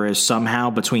Cadaverous somehow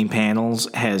between panels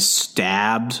has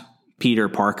stabbed Peter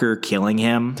Parker, killing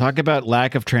him. Talk about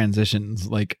lack of transitions.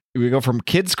 Like, we go from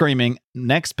kid screaming,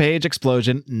 next page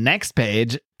explosion, next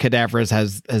page Cadaverous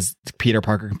has Peter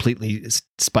Parker completely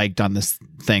spiked on this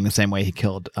thing the same way he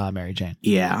killed Mary Jane.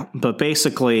 Yeah, but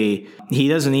basically he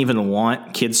doesn't even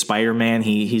want Kid Spider-Man.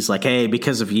 He's like, "Hey,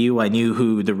 because of you, I knew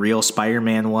who the real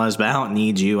Spider-Man was, but I don't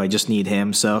need you. I just need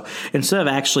him." So instead of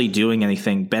actually doing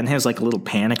anything, Ben has like a little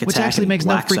panic attack. Which actually makes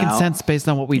no freaking sense based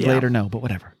on what we later know, but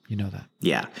whatever. You know that.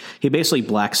 Yeah. He basically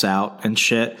blacks out and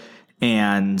shit.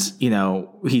 And,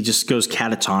 he just goes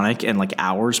catatonic, and like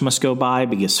hours must go by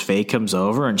because Faye comes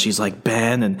over and she's like,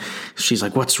 "Ben," and she's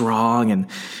like, "What's wrong?" And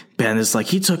Ben is like,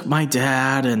 "He took my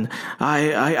dad and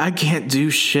I can't do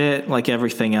shit," like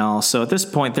everything else. So at this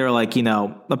point, they're like,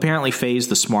 apparently Faye's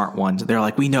the smart one. They're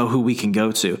like, "We know who we can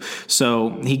go to."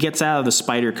 So he gets out of the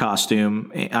spider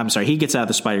costume. He gets out of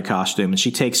the spider costume and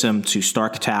she takes him to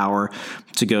Stark Tower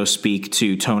to go speak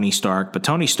to Tony Stark. But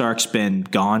Tony Stark's been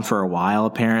gone for a while,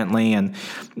 apparently. And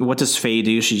what does Faye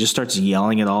do? She just starts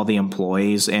yelling at all the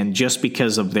employees. And just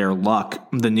because of their luck,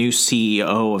 the new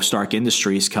CEO of Stark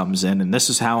Industries comes in. And this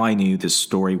is how I knew this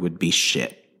story would be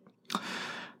shit.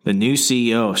 The new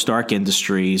CEO of Stark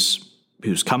Industries,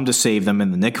 who's come to save them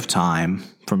in the nick of time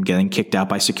from getting kicked out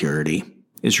by security,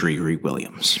 is Riri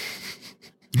Williams.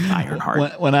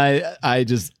 Ironheart. When I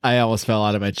almost fell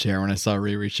out of my chair when I saw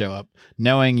Riri show up,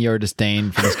 knowing your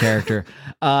disdain for this character.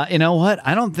 You know what?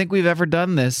 I don't think we've ever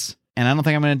done this, and I don't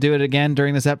think I'm going to do it again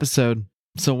during this episode.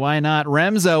 So why not?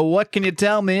 Remzo, what can you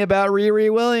tell me about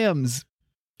Riri Williams?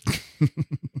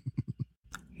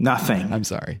 Nothing. I'm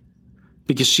sorry.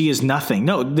 Because she is nothing.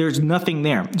 No, there's nothing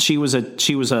there. She was a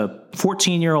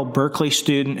 14-year-old Berkeley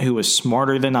student who was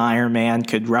smarter than Iron Man,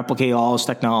 could replicate all his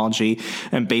technology,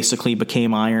 and basically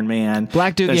became Iron Man.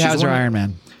 Black Doogie Howser Iron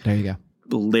Man. There you go.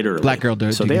 Literally. Black girl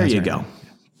Doogie. So there you go.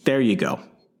 There you go.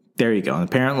 There you go. And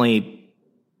apparently,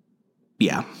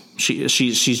 yeah,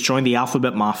 she's joined the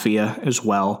Alphabet Mafia as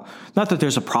well. Not that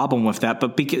there's a problem with that,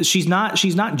 but because she's not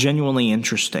genuinely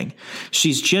interesting.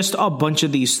 She's just a bunch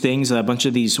of these things that a bunch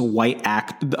of these white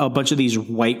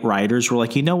writers were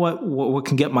like, what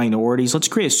can get minorities? Let's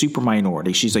create a super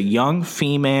minority. She's a young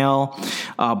female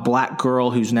black girl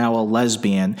who's now a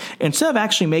lesbian. Instead of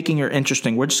actually making her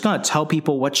interesting, we're just going to tell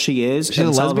people what she is. She's and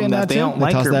a tell lesbian them that they don't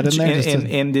like her.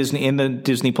 In In the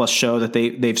Disney Plus show that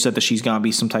they've said that she's going to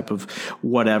be some type of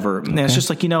whatever. whatever. And it's just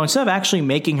like, instead of actually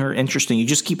making her interesting, you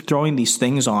just keep throwing these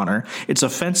things on her. It's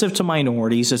offensive to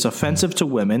minorities. It's offensive to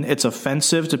women. It's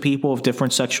offensive to people of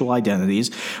different sexual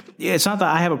identities. It's not that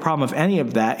I have a problem with any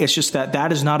of that. It's just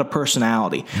that is not a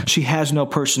personality. She has no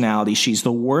personality. She's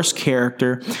the worst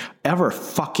character ever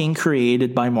fucking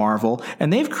created by Marvel.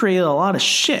 And they've created a lot of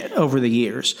shit over the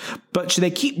years. But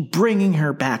they keep bringing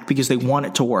her back because they want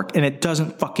it to work. And it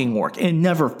doesn't fucking work. It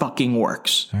never fucking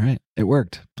works. All right. It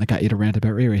worked. I got you to rant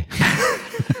about Riri.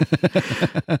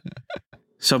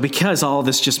 So because all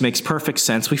this just makes perfect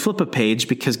sense, we flip a page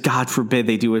because God forbid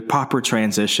they do a proper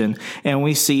transition, and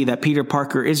we see that Peter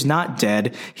Parker is not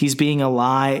dead. He's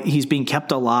being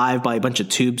kept alive by a bunch of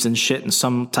tubes and shit and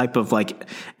some type of like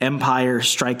Empire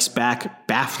Strikes Back,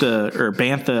 BAFTA or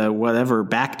Bantha, whatever,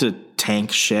 back to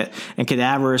tank shit, and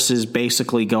Cadaverous is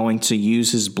basically going to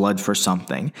use his blood for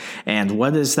something. And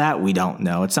what is that? We don't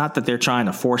know. It's not that they're trying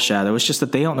to foreshadow. It's just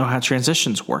that they don't know how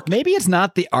transitions work. Maybe it's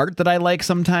not the art that I like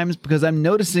sometimes, because I'm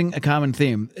noticing a common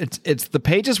theme. It's the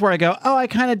pages where I go, oh, I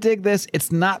kind of dig this.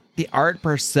 It's not the art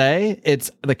per se.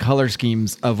 It's the color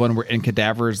schemes of when we're in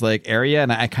Cadaver's like area.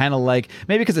 And I kind of like,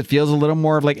 maybe because it feels a little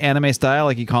more of like anime style,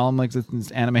 like you call him like this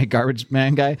anime garbage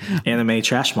man guy. Anime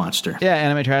trash monster. Yeah,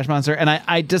 anime trash monster. And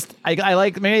I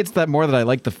like, maybe it's that more that I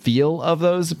like the feel of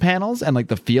those panels and like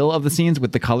the feel of the scenes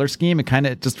with the color scheme. It kind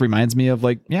of just reminds me of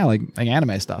like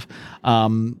anime stuff.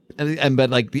 But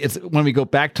like it's when we go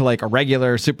back to like a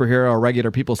regular superhero or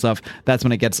regular people stuff, that's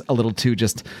when it gets a little too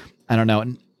just, I don't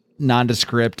know,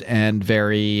 nondescript and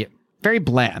very, very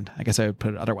bland. I guess I would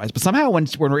put it otherwise. But somehow when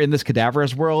we're in this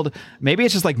Cadaverous world, maybe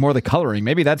it's just like more the coloring.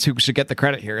 Maybe that's who should get the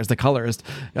credit here, is the colorist,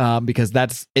 because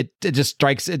that's it. It just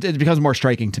strikes. It becomes more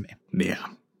striking to me. Yeah.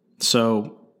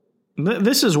 So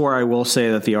this is where I will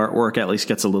say that the artwork at least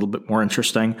gets a little bit more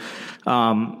interesting.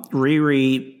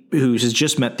 Riri, who has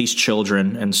just met these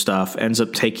children and stuff, ends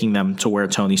up taking them to where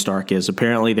Tony Stark is.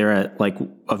 Apparently they're at like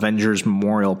Avengers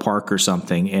Memorial Park or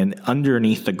something, and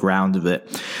underneath the ground of it,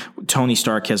 Tony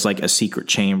Stark has like a secret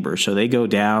chamber. So they go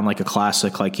down like a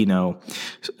classic, like,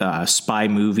 spy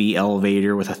movie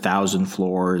elevator with 1,000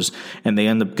 floors, and they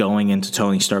end up going into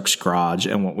Tony Stark's garage.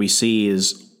 And what we see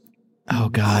is, oh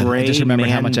God, I just remember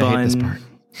how much I hate this part.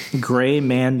 Gray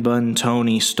man bun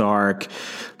Tony Stark,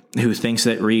 who thinks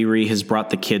that Riri has brought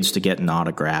the kids to get an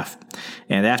autograph.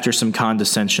 And after some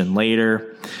condescension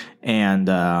later, and,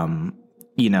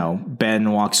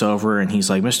 Ben walks over and he's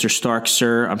like, Mr. Stark,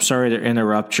 sir, I'm sorry to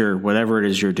interrupt your whatever it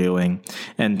is you're doing.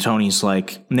 And Tony's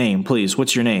like, name, please.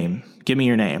 What's your name? Give me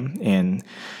your name. And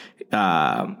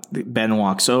Ben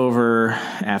walks over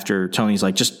after Tony's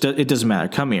like, it doesn't matter.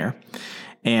 Come here.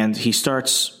 And he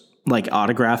starts like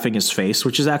autographing his face,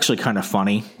 which is actually kind of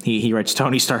funny. He writes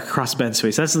Tony Stark across Ben's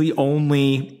face. That's the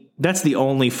only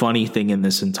funny thing in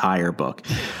this entire book.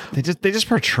 They just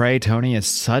portray Tony as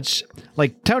such,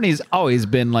 like, Tony's always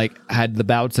been like had the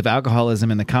bouts of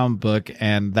alcoholism in the comic book,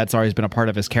 and that's always been a part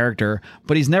of his character,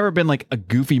 but he's never been like a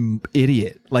goofy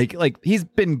idiot. Like he's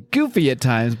been goofy at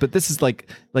times, but this is like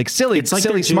silly. It's like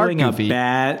silly, smart, goofy.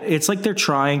 It's like they're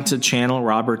trying to channel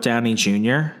Robert Downey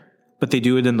Jr., but they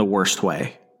do it in the worst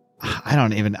way. I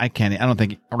don't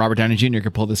think Robert Downey Jr.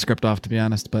 could pull this script off, to be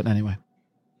honest. But anyway.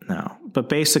 No. But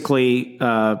basically,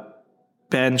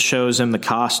 Ben shows him the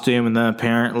costume, and then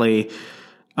apparently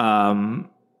Tony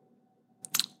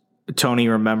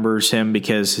remembers him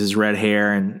because his red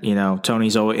hair, and,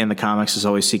 Tony's always, in the comics, has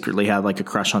always secretly had like a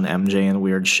crush on MJ and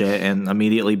weird shit. And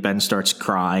immediately Ben starts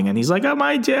crying, and he's like, oh,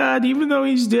 my dad, even though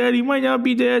he's dead, he might not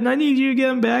be dead, and I need you to get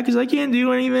him back because I can't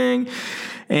do anything.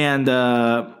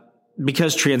 And,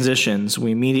 because transitions,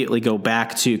 we immediately go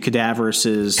back to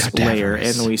Cadaverous' lair,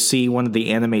 and we see one of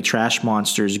the anime trash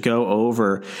monsters go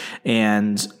over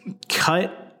and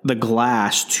cut the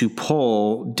glass to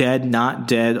pull dead, not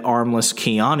dead, armless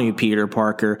Keanu Peter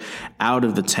Parker out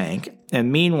of the tank.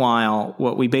 And meanwhile,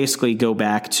 what we basically go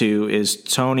back to is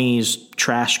Tony's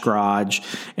trash garage.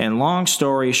 And long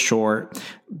story short,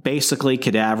 basically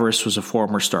Cadaverous was a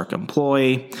former Stark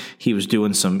employee. He was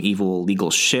doing some evil, illegal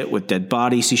shit with dead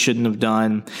bodies he shouldn't have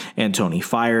done. And Tony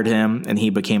fired him, and he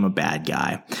became a bad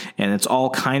guy. And it's all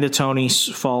kind of Tony's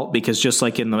fault, because just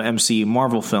like in the MCU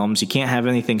Marvel films, you can't have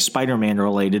anything Spider-Man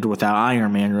related without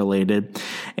Iron Man related.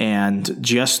 And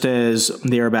just as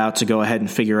they're about to go ahead and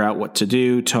figure out what to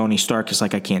do, Tony Stark is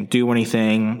like, I can't do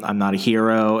anything. I'm not a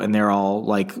hero. And they're all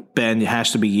like, Ben, it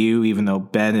has to be you, even though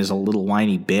Ben is a little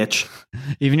whiny bitch.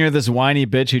 Even you're this whiny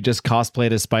bitch who just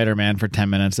cosplayed as Spider-Man for 10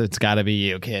 minutes. It's got to be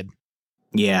you, kid.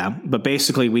 Yeah, but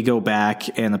basically we go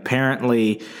back, and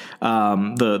apparently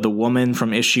the woman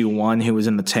from issue 1 who was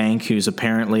in the tank, who's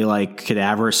apparently like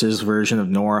Cadaverous' version of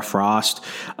Nora Frost,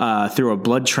 through a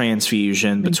blood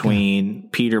transfusion between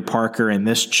Peter Parker and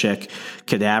this chick,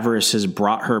 Cadaverous has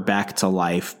brought her back to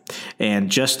life.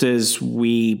 And just as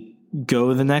we go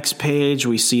to the next page,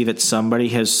 we see that somebody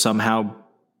has somehow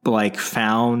like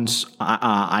found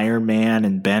Iron Man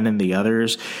and Ben and the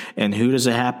others. And who does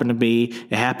it happen to be?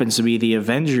 It happens to be the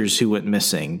Avengers who went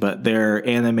missing, but they're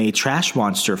anime trash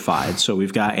monster fied. So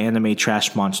we've got anime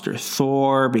trash monster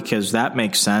Thor, because that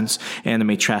makes sense.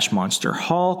 Anime trash monster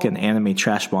Hulk, and anime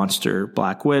trash monster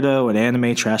Black Widow, and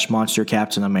anime trash monster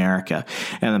Captain America.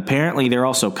 And apparently they're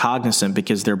also cognizant,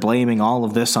 because they're blaming all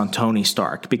of this on Tony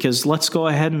Stark, because let's go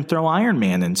ahead and throw Iron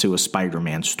Man into a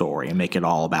Spider-Man story and make it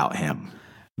all about him.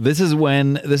 This is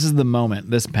the moment,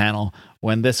 this panel,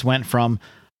 when this went from,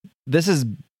 this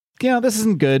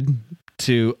isn't good,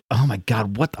 to, oh my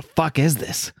God, what the fuck is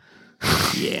this?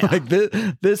 Yeah. Like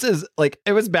this is like,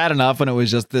 it was bad enough when it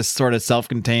was just this sort of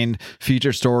self-contained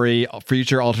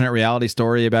future alternate reality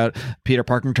story about Peter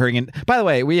Parker turning in. By the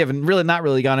way, we haven't not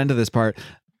really gone into this part.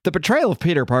 The portrayal of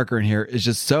Peter Parker in here is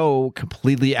just so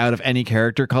completely out of any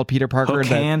character called Peter Parker.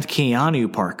 Hook-hand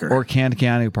Keanu Parker. Or canned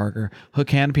Keanu Parker.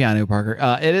 Hook-hand Keanu Parker.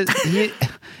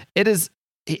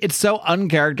 It's so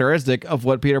uncharacteristic of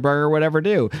what Peter Parker would ever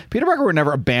do. Peter Parker would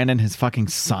never abandon his fucking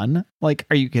son. Like,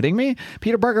 are you kidding me?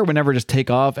 Peter Parker would never just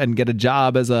take off and get a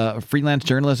job as a freelance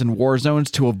journalist in war zones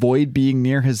to avoid being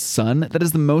near his son. That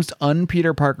is the most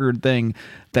un-Peter Parker thing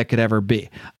that could ever be.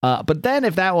 But then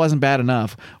if that wasn't bad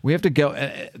enough, we have to go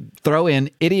throw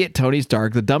in idiot Tony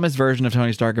Stark, the dumbest version of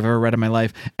Tony Stark I've ever read in my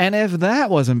life. And if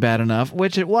that wasn't bad enough,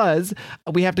 which it was,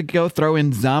 we have to go throw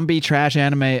in zombie trash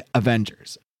anime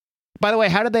Avengers. By the way,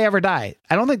 how did they ever die?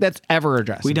 I don't think that's ever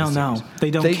addressed. We don't know. They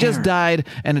care. Just died,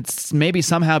 and it's maybe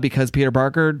somehow because Peter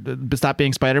Parker stopped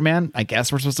being Spider-Man. I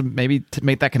guess we're supposed to maybe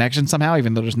make that connection somehow,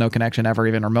 even though there's no connection ever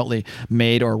even remotely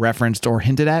made or referenced or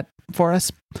hinted at for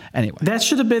us. Anyway, that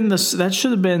should have been the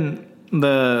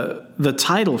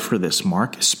title for this,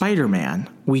 Mark. Spider-Man.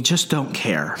 We just don't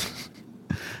care.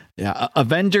 Yeah,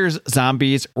 Avengers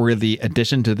Zombies were the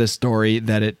addition to this story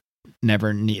that it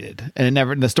never needed, and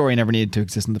the story never needed to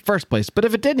exist in the first place. But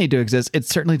if it did need to exist, it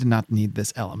certainly did not need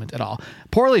this element at all.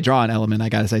 Poorly drawn element, I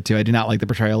gotta say too. I do not like the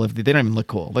portrayal of they don't even look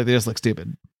cool. Like, they just look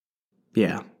stupid.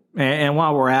 Yeah, and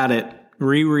while we're at it,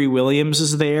 Riri Williams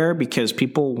is there because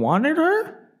people wanted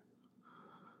her.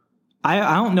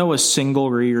 I don't know a single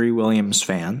Riri Williams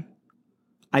fan.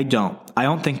 I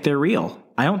don't think they're real.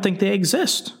 I don't think they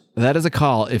exist. That is a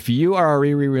call. If you are a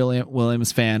Riri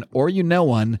Williams fan, or you know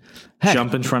one,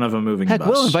 jump in front of a moving bus.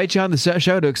 We'll invite you on the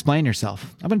show to explain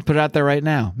yourself. I'm going to put it out there right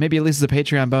now. Maybe at least as a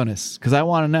Patreon bonus, because I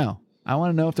want to know. I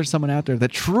want to know if there's someone out there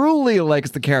that truly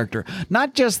likes the character,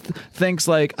 not just thinks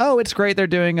like, oh, it's great they're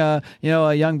doing a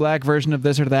young black version of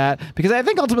this or that. Because I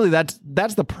think ultimately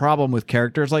that's the problem with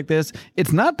characters like this.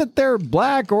 It's not that they're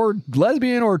black or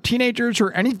lesbian or teenagers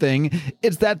or anything.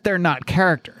 It's that they're not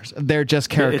characters. They're just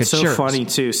caricatures. It's so funny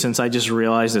too, since I just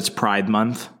realized it's Pride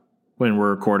Month when we're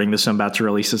recording this. I'm about to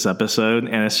release this episode,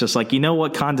 and it's just like, you know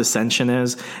what condescension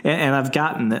is? And I've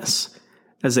gotten this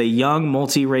as a young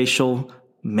multiracial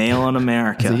male in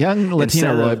America. As a young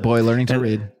Latino boy learning to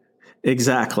read.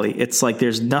 Exactly. It's like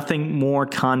there's nothing more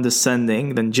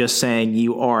condescending than just saying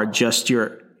you are just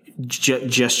your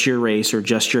race or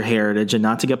just your heritage, and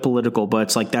not to get political, but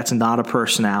it's like that's not a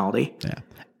personality. Yeah.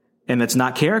 And it's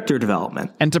not character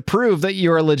development. And to prove that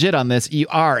you are legit on this, you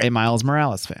are a Miles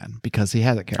Morales fan because he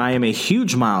has a character. I am a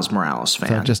huge Miles Morales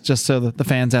fan. So just so that the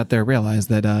fans out there realize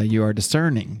that you are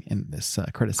discerning in this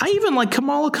criticism. I even like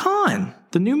Kamala Khan,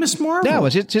 the new Miss Marvel. Yeah, well,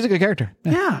 she's a good character.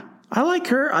 Yeah, I like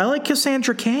her. I like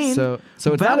Cassandra Cain. So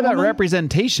it's not about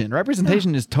representation.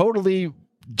 Representation is totally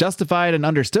justified and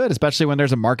understood, especially when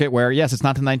there's a market where, yes, it's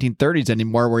not the 1930s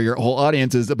anymore where your whole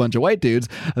audience is a bunch of white dudes.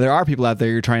 There are people out there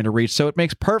you're trying to reach, so it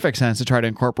makes perfect sense to try to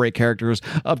incorporate characters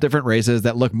of different races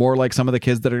that look more like some of the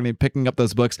kids that are going to be picking up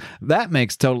those books. That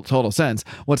makes total sense.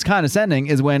 What's condescending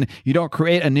is when you don't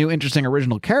create a new interesting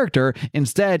original character.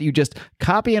 Instead, you just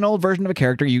copy an old version of a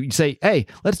character. You say, hey,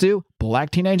 let's do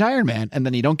Black Teenage Iron Man, and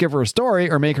then you don't give her a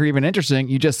story or make her even interesting.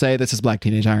 You just say this is Black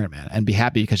Teenage Iron Man and be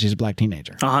happy because she's a black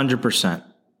teenager. 100%.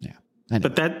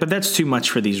 But that's too much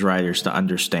for these writers to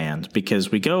understand,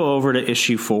 because we go over to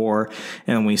issue 4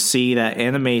 and we see that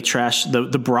Anime Trash,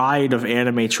 the bride of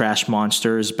Anime Trash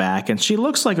Monster is back, and she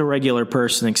looks like a regular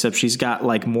person except she's got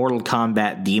like Mortal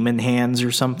Kombat demon hands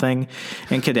or something.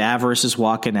 And Cadaverous is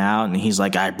walking out and he's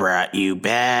like, "I brought you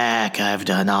back. I've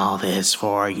done all this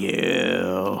for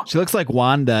you." She looks like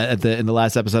Wanda in the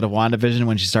last episode of WandaVision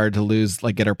when she started to lose,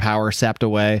 like, get her power sapped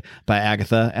away by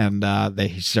Agatha, and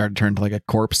she started to turn to like a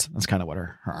corpse. That's kind of what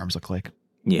her arms look like.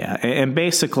 Yeah, and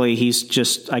basically he's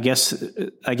just, I guess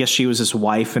she was his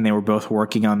wife and they were both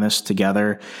working on this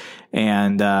together,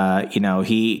 and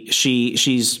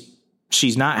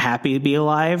she's not happy to be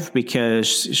alive because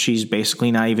she's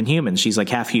basically not even human. She's like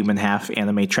half human, half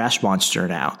Anime Trash Monster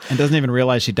now, and doesn't even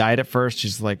realize she died at first.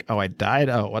 She's like, "Oh, I died.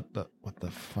 Oh, what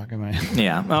the fuck am I?"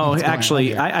 Yeah. Oh,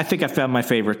 actually, I think I found my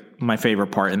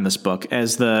favorite part in this book.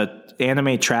 As the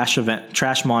Anime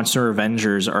Trash Monster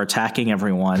Avengers are attacking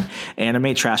everyone,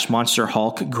 Anime Trash Monster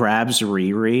Hulk grabs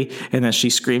Riri, and then she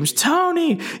screams,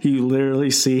 "Tony!" You literally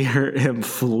see him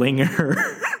fling her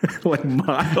like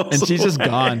miles, and she's away. Just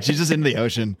gone. She's just in the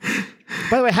ocean.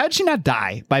 By the way, how did she not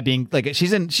die? By being like,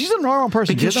 she's a normal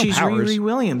person. Because she's Riri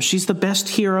Williams. She's the best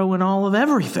hero in all of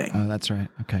everything. Oh, that's right.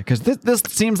 Okay, because this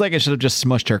seems like it should have just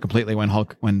smushed her completely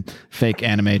when fake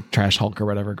Anime Trash Hulk or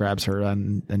whatever grabs her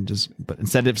but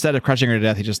instead of crushing her to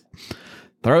death, he just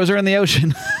throws her in the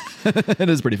ocean. It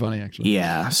is pretty funny, actually.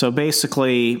 Yeah. So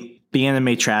basically, the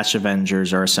Anime Trash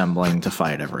Avengers are assembling to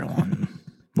fight everyone.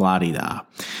 La-di-da.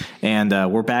 And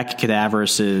we're back at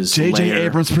Cadaverous's J.J.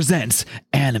 Abrams presents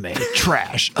Anime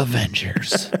Trash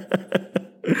Avengers.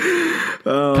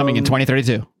 Coming in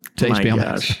 2032 to HBO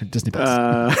Max, Disney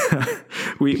Plus.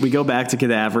 We go back to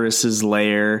Cadaverous's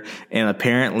lair, and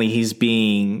apparently he's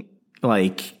being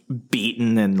like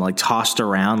beaten and like tossed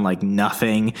around like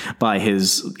nothing by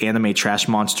his Anime Trash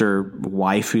Monster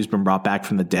wife, who's been brought back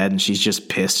from the dead, and she's just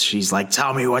pissed. She's like,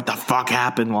 "Tell me what the fuck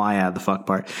happened." Well, I had the fuck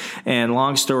part. And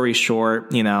long story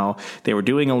short, they were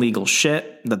doing illegal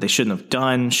shit that they shouldn't have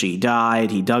done. She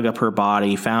died. He dug up her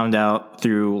body, found out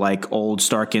through like old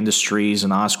Stark Industries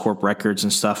and Oscorp records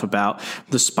and stuff about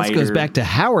the spider. This goes back to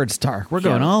Howard Stark. We're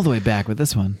going all the way back with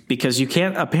this one. Because you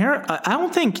can't I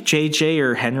don't think JJ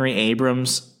or Henry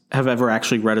Abrams have ever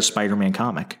actually read a Spider-Man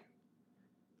comic.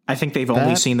 I think they've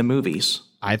only seen the movies.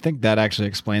 I think that actually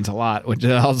explains a lot, which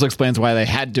also explains why they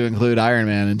had to include Iron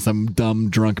Man in some dumb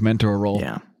drunk mentor role.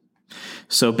 Yeah.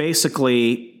 So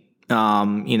basically, all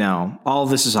of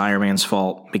this is Iron Man's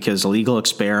fault because illegal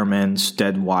experiments,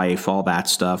 dead wife, all that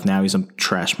stuff. Now he's a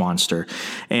trash monster.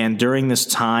 And during this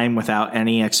time, without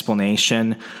any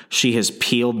explanation, she has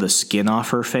peeled the skin off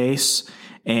her face.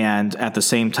 And at the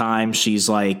same time, she's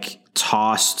like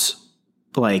tossed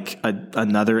like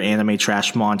another Anime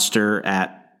Trash Monster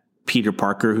at Peter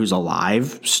Parker, who's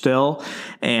alive still.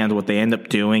 And what they end up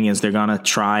doing is they're going to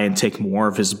try and take more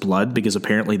of his blood because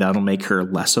apparently that'll make her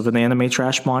less of an Anime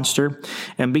Trash Monster.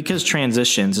 And because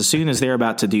transitions, as soon as they're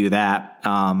about to do that,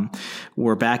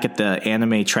 we're back at the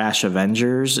Anime Trash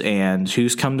Avengers, and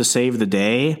who's come to save the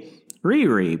day?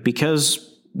 Riri.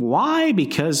 Because why?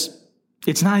 Because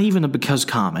it's not even a because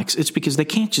comics. It's because they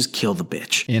can't just kill the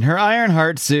bitch. In her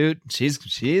Ironheart suit,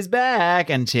 she's back,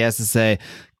 and she has to say,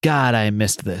 "God, I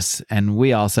missed this." And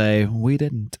we all say, we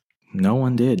didn't. No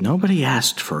one did. Nobody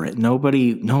asked for it.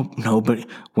 Nobody.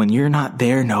 When you're not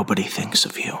there, nobody thinks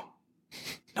of you.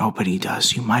 Nobody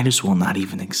does. You might as well not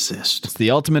even exist. It's the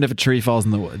ultimate if a tree falls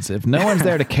in the woods. If no one's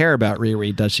there to care about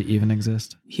Riri, does she even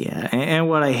exist? Yeah. And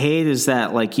what I hate is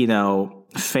that,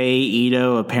 Faye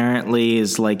Ito apparently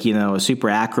is a super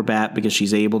acrobat because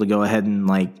she's able to go ahead and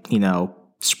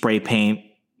spray paint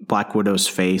Black Widow's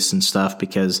face and stuff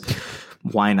because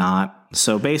why not?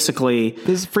 So basically,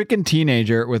 this freaking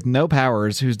teenager with no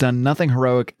powers who's done nothing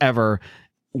heroic ever,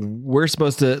 we're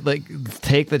supposed to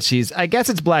take that she's, I guess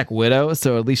it's Black Widow,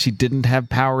 so at least she didn't have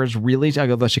powers really,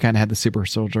 although she kind of had the super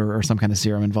soldier or some kind of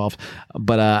serum involved.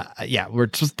 But we're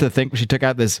supposed to think she took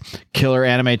out this killer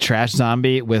Anime Trash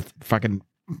zombie with fucking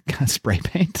spray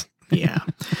paint. Yeah.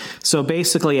 So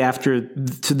basically, after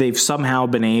they've somehow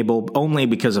been able, only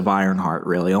because of Ironheart,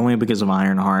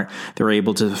 they're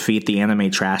able to defeat the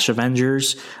Anime Trash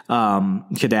Avengers.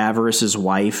 Cadaverous's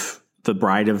wife, the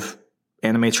bride of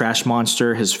Anime Trash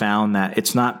Monster, has found that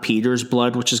it's not Peter's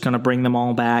blood which is going to bring them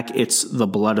all back. It's the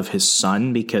blood of his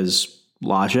son, because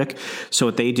logic. So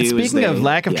what they do Speaking of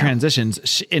lack of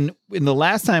transitions, in the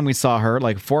last time we saw her,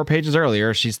 4 pages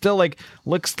earlier, she still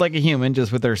looks like a human,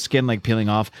 just with her skin peeling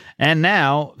off. And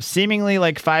now, seemingly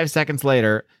 5 seconds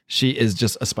later, she is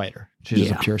just a spider. She's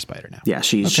just a pure spider now. Yeah,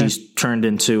 she's turned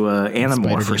into an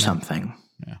Animorph or something.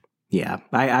 Yeah.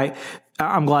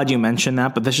 I'm glad you mentioned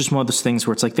that, but that's just one of those things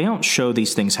where it's like they don't show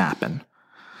these things happen.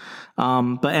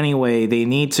 But anyway, they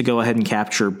need to go ahead and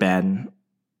capture Ben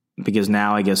because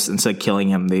now I guess instead of killing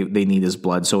him, they need his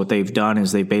blood. So what they've done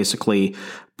is they basically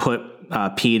put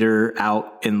Peter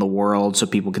out in the world so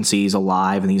people can see he's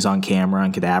alive and he's on camera,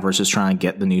 and Cadaverous is trying to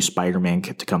get the new Spider-Man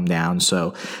kit to come down.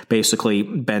 So basically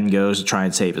Ben goes to try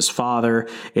and save his father.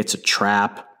 It's a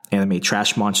trap. Anime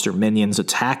trash monster minions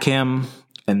attack him.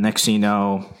 And next thing you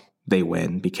know, they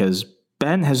win because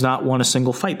Ben has not won a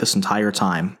single fight this entire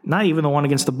time. Not even the one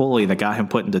against the bully that got him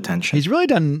put in detention. He's really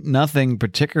done nothing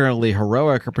particularly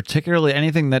heroic or particularly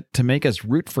anything that to make us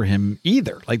root for him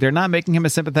either. Like, they're not making him a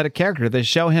sympathetic character. They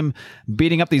show him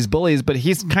beating up these bullies, but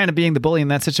he's kind of being the bully in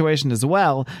that situation as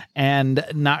well. And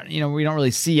not, we don't really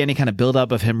see any kind of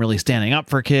buildup of him really standing up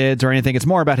for kids or anything. It's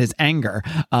more about his anger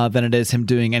than it is him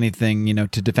doing anything,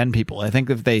 to defend people. I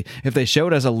think if they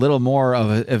showed us a little more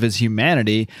of his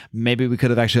humanity, maybe we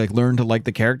could have actually learned to like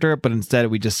the character, but instead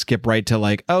we just skip right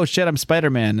to oh shit, I'm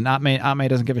Spider-Man, and Aunt May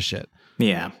doesn't give a shit.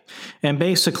 Yeah. And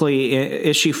basically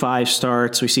issue 5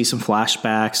 starts, we see some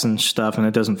flashbacks and stuff, and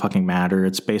it doesn't fucking matter.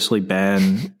 It's basically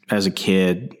Ben as a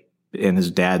kid, and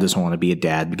his dad doesn't want to be a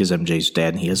dad because MJ's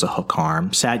dead and he has a hook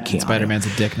arm. Sad Keanu. Spider-Man's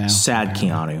a dick now. Sad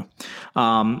Keanu.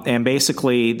 And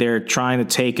basically they're trying to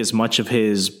take as much of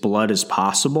his blood as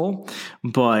possible.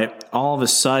 But all of a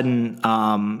sudden,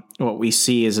 what we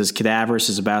see is as Cadaverous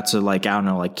is about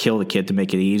to kill the kid to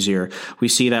make it easier. We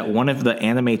see that one of the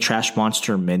anime trash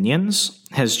monster minions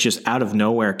has just out of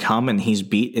nowhere come and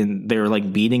they're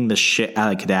beating the shit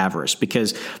out of Cadaverous,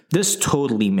 because this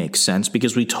totally makes sense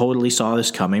because we totally saw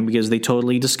this coming because they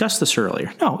totally discussed this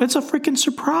earlier. No, it's a freaking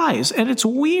surprise and it's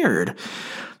weird.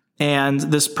 And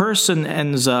this person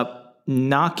ends up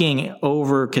knocking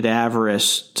over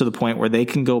Cadaverous to the point where they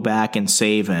can go back and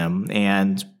save him.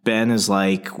 And Ben is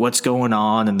like, what's going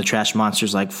on? And the trash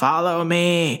monster's like, follow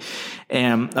me.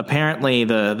 And apparently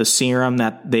the serum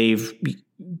that they've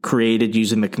created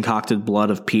using the concocted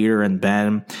blood of Peter and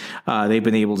Ben, they've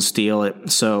been able to steal it.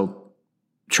 So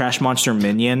Trash Monster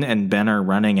Minion and Ben are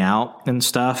running out and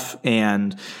stuff.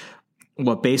 And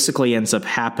what basically ends up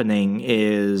happening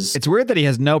is it's weird that he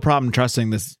has no problem trusting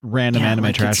this random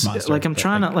anime trash monster. I'm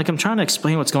trying to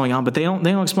explain what's going on, but they don't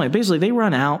explain it. Basically, they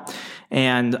run out,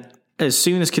 and as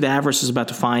soon as Cadaverous is about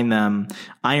to find them,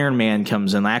 Iron Man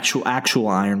comes in. Actual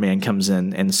Iron Man comes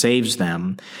in and saves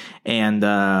them, and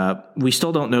we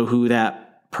still don't know who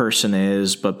that person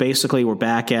is. But basically, we're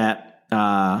back at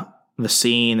the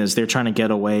scene as they're trying to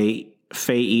get away.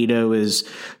 Faye Ito is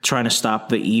trying to stop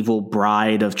the evil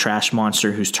bride of Trash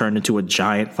Monster who's turned into a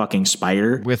giant fucking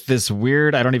spider. With this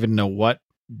weird, I don't even know what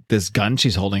this gun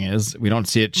she's holding is. We don't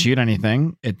see it shoot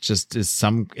anything. It just is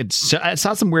it's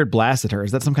not some weird blast at her.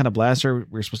 Is that some kind of blaster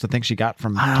we're supposed to think she got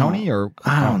from Tony? Or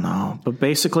I don't know. But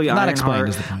basically, not explained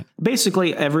is the point.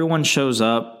 Basically, everyone shows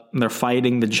up. They're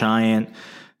fighting the giant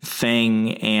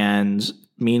thing. And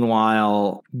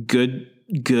meanwhile, good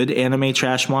anime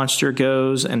trash monster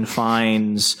goes and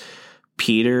finds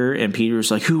Peter, and Peter's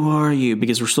like, who are you?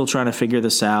 Because we're still trying to figure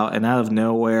this out. And out of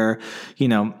nowhere,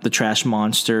 the trash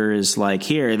monster is like,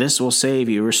 here, this will save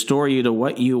you, restore you to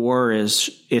what you were.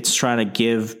 It's trying to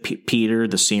give Peter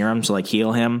the serum to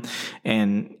heal him.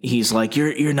 And he's like,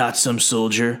 you're not some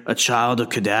soldier, a child of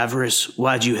Cadaverous.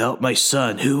 Why'd you help my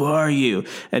son? Who are you?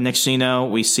 And next thing you know,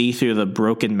 we see through the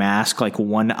broken mask,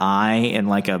 one eye and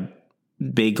a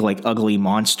big ugly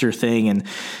monster thing, and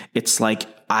it's like,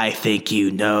 I think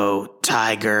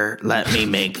Tiger, let me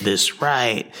make this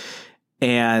right.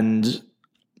 And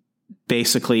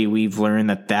basically we've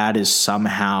learned that is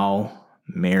somehow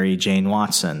Mary Jane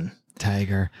Watson.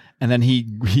 Tiger. And then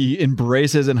he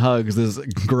embraces and hugs this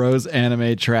gross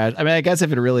anime trash. I mean, I guess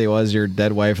if it really was your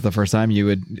dead wife the first time, you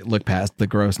would look past the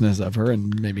grossness of her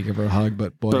and maybe give her a hug,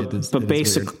 but boy,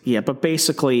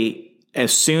 basically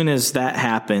as soon as that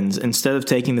happens, instead of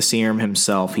taking the serum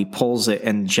himself, he pulls it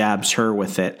and jabs her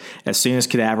with it. As soon as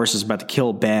Cadaverous is about to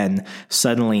kill Ben,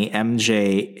 suddenly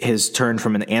MJ has turned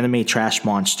from an anime trash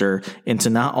monster into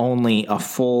not only a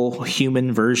full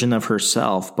human version of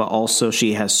herself, but also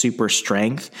she has super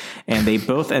strength, and they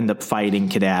both end up fighting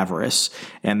Cadaverous.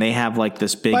 And they have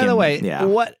this big... By the way,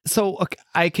 what? So okay,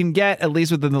 I can get, at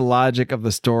least within the logic of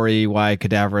the story, why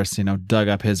Cadaverous, dug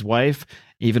up his wife,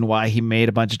 even why he made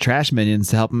a bunch of trash minions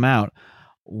to help him out.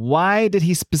 Why did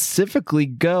he specifically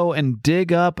go and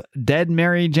dig up dead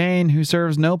Mary Jane, who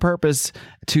serves no purpose,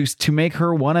 to make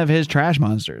her one of his trash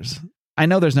monsters? I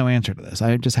know there's no answer to this.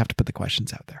 I just have to put the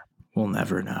questions out there. We'll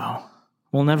never know.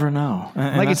 We'll never know.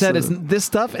 And like you said, that's this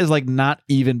stuff is like not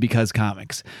even because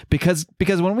comics. Because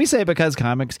when we say because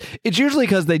comics, it's usually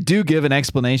because they do give an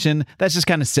explanation that's just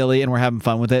kind of silly and we're having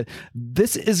fun with it.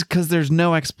 This is because there's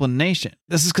no explanation.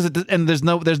 This is because and there's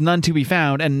none to be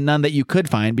found and none that you could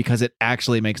find because it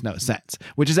actually makes no sense,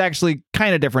 which is actually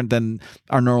kind of different than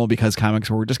our normal because comics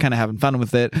where we're just kind of having fun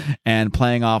with it and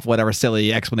playing off whatever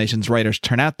silly explanations writers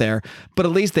turn out there. But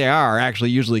at least they are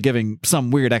actually usually giving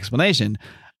some weird explanation.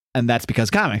 And that's because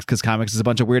comics is a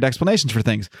bunch of weird explanations for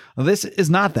things. This is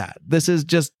not that. This is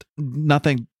just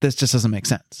nothing. This just doesn't make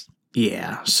sense.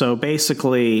 Yeah. So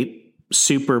basically,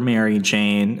 Super Mary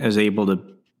Jane is able to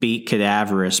beat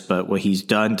Cadaverous, but what he's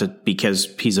done because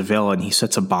he's a villain, he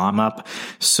sets a bomb up.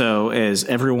 So as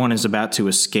everyone is about to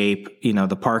escape,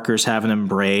 the Parkers have an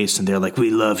embrace and they're like, "We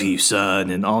love you, son,"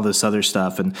 and all this other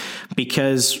stuff. And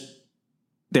because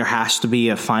there has to be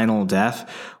a final death,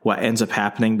 what ends up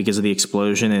happening because of the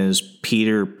explosion is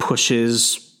Peter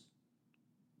pushes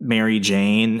Mary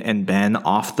Jane and Ben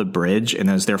off the bridge. And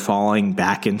as they're falling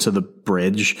back into the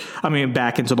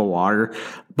water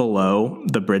below,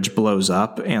 the bridge blows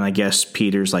up. And I guess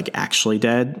Peter's like actually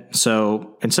dead.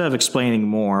 So instead of explaining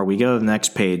more, we go to the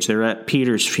next page. They're at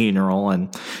Peter's funeral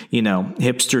and,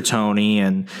 Hipster Tony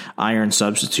and Iron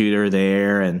Substitute are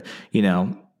there. And,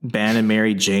 Ben and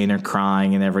Mary Jane are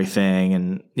crying and everything.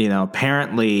 And,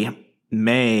 apparently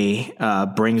May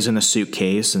brings in a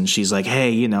suitcase and she's like,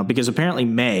 "Hey, because apparently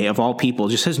May, of all people,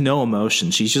 just has no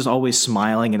emotion. She's just always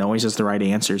smiling and always has the right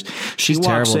answers. She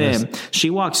walks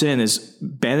in as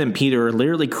Ben and Peter are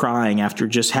literally crying after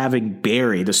just having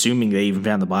buried, assuming they even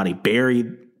found the body,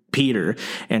 buried Peter,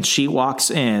 and she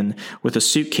walks in with a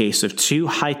suitcase of 2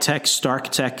 high-tech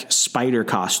Stark-Tech spider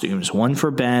costumes, one for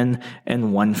Ben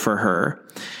and one for her.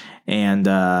 And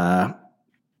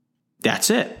that's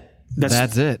it. That's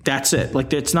it.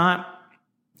 Like, it's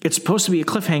supposed to be a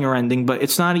cliffhanger ending, but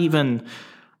it's not even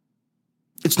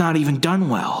done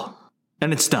well.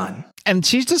 And it's done. And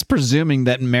she's just presuming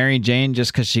that Mary Jane,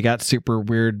 just because she got super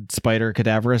weird spider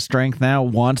cadaverous strength now,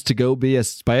 wants to go be a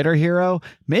spider hero.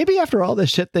 Maybe after all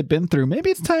this shit they've been through, maybe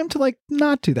it's time to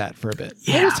not do that for a bit.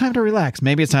 Yeah. Maybe it's time to relax.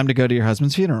 Maybe it's time to go to your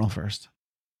husband's funeral first.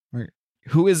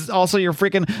 Who is also your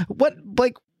freaking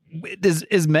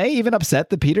is May even upset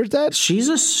that Peter's dead? She's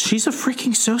a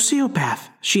freaking sociopath.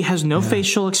 She has no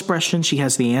facial expression. She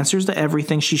has the answers to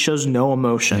everything. She shows no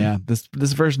emotion. Yeah, this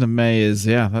version of May is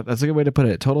that's a good way to put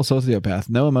it. Total sociopath,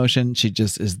 no emotion. She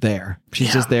just is there.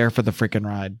 She's just there for the freaking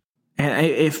ride. And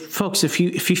if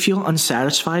you feel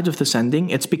unsatisfied with this ending,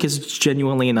 it's because it's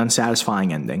genuinely an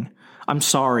unsatisfying ending. I'm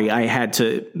sorry. I had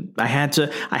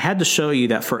to show you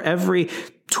that for every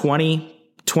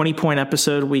 20-point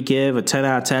episode we give, a 10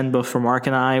 out of 10 both for Mark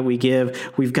and I,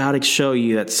 we've got to show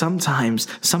you that sometimes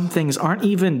some things aren't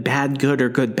even bad good or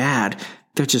good bad.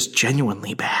 They're just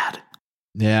genuinely bad.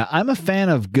 Yeah, I'm a fan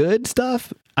of good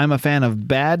stuff. I'm a fan of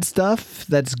bad stuff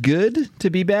that's good to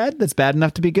be bad, that's bad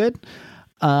enough to be good.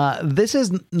 This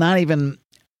is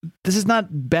not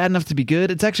bad enough to be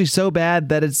good. It's actually so bad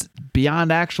that it's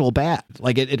beyond actual bad.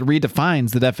 Like it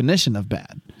redefines the definition of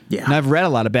bad. Yeah. And I've read a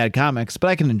lot of bad comics, but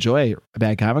I can enjoy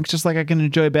bad comics just like I can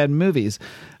enjoy bad movies.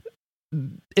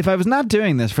 If I was not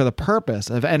doing this for the purpose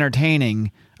of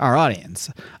entertaining our audience,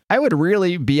 I would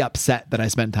really be upset that I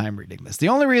spent time reading this. The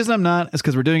only reason I'm not is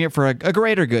because we're doing it for a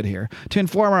greater good here, to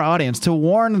inform our audience, to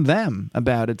warn them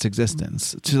about its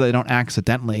existence, so they don't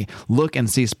accidentally look and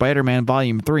see Spider-Man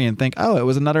Volume 3 and think, oh, it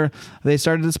was they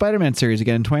started the Spider-Man series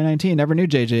again in 2019. Never knew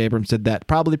J.J. Abrams did that.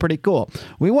 Probably pretty cool.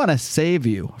 We want to save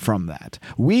you from that.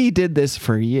 We did this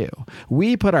for you.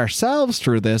 We put ourselves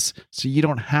through this so you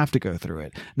don't have to go through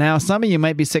it. Now, some of you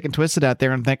might be sick and twisted out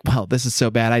there and think, well, this is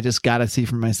so bad, I just got to see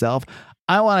for myself.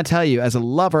 I want to tell you, as a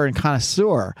lover and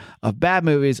connoisseur of bad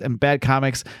movies and bad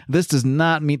comics, this does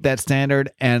not meet that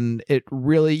standard, and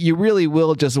you really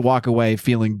will just walk away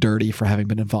feeling dirty for having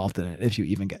been involved in it if you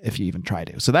even try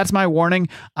to. So that's my warning.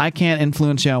 I can't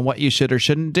influence you on what you should or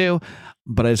shouldn't do,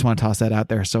 but I just want to toss that out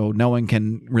there so no one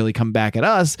can really come back at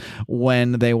us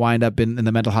when they wind up in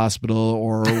the mental hospital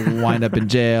or wind up in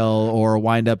jail or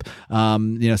wind up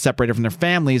separated from their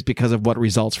families because of what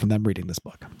results from them reading this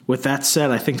book. With that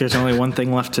said, I think there's only one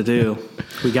thing left to do.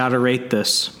 We got to rate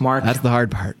this. Mark, that's the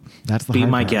hard part. Be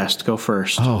my guest. Go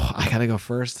first. Oh, I got to go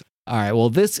first. All right.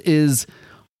 Well, this is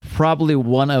probably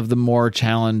one of the more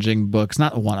challenging books.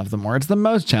 Not one of the more. It's the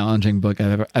most challenging book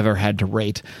I've ever had to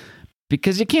rate,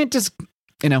 because you can't just,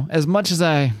 as much as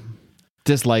I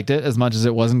disliked it, as much as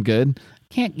it wasn't good,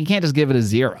 you can't just give it a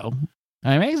 0.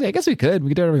 I mean, I guess we could do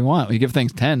whatever we want. We give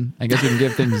things 10. I guess we can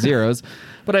give things 0s.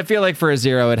 But I feel like for a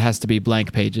 0, it has to be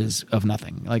blank pages of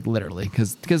nothing, like literally,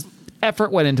 because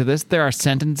effort went into this. There are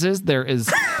sentences. There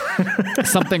is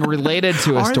something related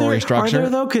to a story structure. Are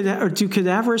there, though? Do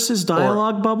Cadaverous'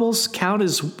 dialogue bubbles count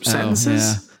as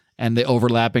sentences? Yeah. And the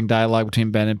overlapping dialogue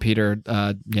between Ben and Peter.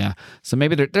 Yeah. So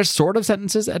maybe there's sort of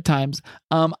sentences at times.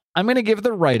 I'm going to give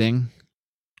the writing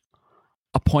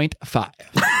a 0.5.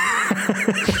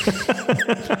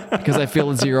 Because I feel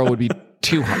a 0 would be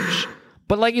too harsh.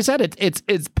 But like you said,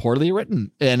 it's poorly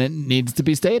written and it needs to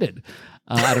be stated.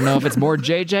 I don't know if it's more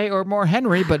JJ or more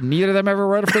Henry, but neither of them ever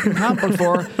wrote a freaking comic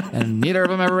before, and neither of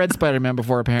them ever read Spider-Man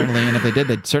before, apparently. And if they did,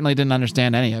 they certainly didn't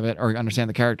understand any of it or understand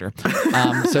the character.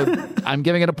 So I'm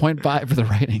giving it a 0.5 for the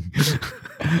writing.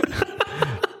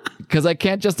 Because I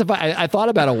can't justify. I thought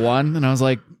about a 1, and I was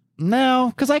like,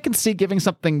 no, because I can see giving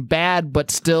something bad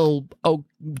but still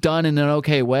done in an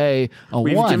okay way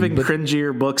We've 1. given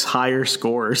cringier books higher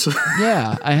scores.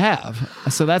 Yeah, I have.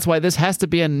 So that's why this has to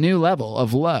be a new level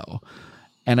of low.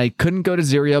 And I couldn't go to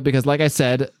 0 because, like I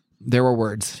said, there were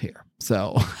words here.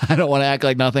 So I don't want to act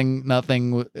like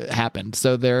nothing happened.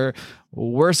 So there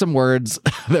were some words,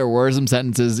 there were some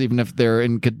sentences, even if they're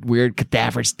in weird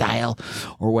cadaver style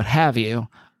or what have you.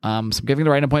 So I'm giving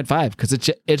the writing a 0.5 because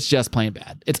it's just plain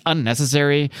bad. It's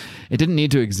unnecessary. It didn't need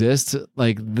to exist.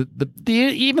 Like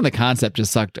even the concept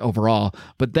just sucked overall.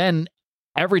 But then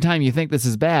every time you think this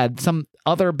is bad, some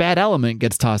other bad element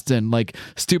gets tossed in, like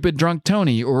stupid drunk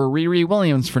Tony or Riri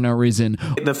Williams for no reason.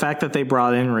 The fact that they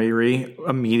brought in Riri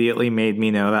immediately made me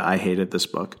know that I hated this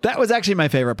book. That was actually my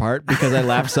favorite part because I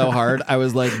laughed so hard. I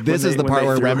was like, this is the part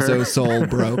where Remzo's soul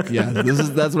broke. Yeah,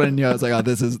 that's when I knew. I was like, oh,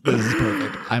 this is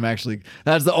perfect.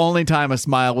 That's the only time a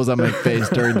smile was on my face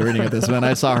during the reading of this, when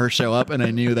I saw her show up and I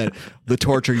knew that the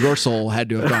torture your soul had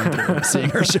to have gone through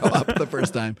seeing her show up the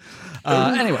first time.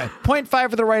 Anyway, 0.5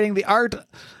 for the writing. The art,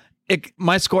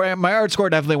 my art score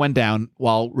definitely went down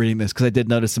while reading this because I did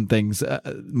notice some things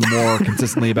more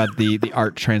consistently about the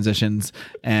art transitions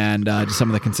and just some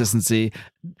of the consistency.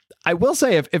 I will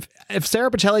say, if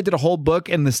Sarah Pichelli did a whole book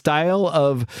in the style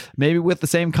of maybe with the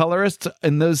same colorist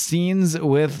in those scenes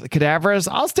with Cadaverous,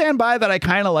 I'll stand by that. I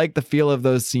kind of like the feel of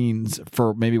those scenes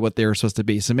for maybe what they were supposed to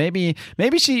be. So maybe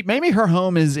her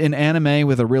home is in anime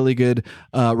with a really good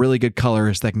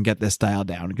colorist that can get this style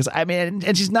down. Because I mean,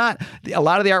 and she's not. A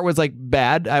lot of the art was like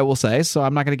bad, I will say. So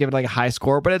I'm not going to give it like a high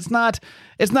score, but it's not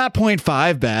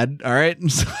 0.5 bad. All right,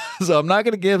 so I'm not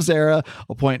going to give Sarah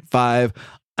a 0.5.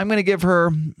 I'm going to give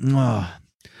her,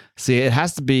 see, it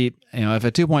has to be, if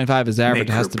a 2.5 is average,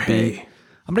 it has to be,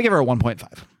 I'm going to give her a 1.5.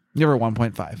 Give her a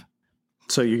 1.5.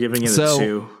 So you're giving it a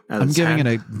 2 out of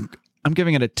 10? I'm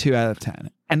giving it a 2 out of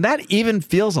 10. And that even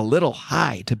feels a little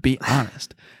high, to be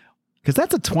honest, because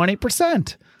that's a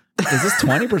 20%. Is this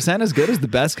 20% as good as the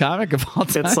best comic of all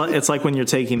time? It's like when you're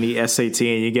taking the SAT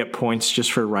and you get points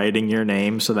just for writing your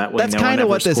name, so that way that's no one ever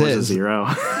what this scores is. a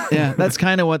 0. Yeah, that's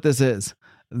kind of what this is.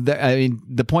 The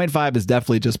 0.5 is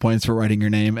definitely just points for writing your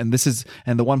name, and the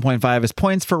 1.5 is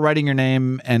points for writing your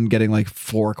name and getting like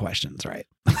 4 questions right.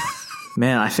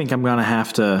 Man, I think I'm gonna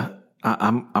have to.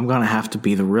 I'm gonna have to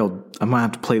be the real. I'm gonna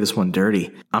have to play this one dirty.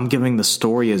 I'm giving the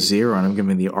story a 0, and I'm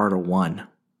giving the art a 1.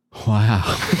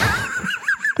 Wow.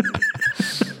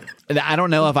 I don't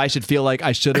know if I should feel like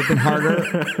I should have been harder.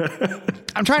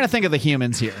 I'm trying to think of the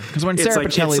humans here, because when Sarah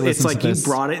Pichelli listens it's like to this,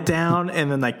 you brought it down and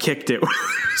then I kicked it,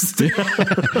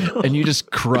 and you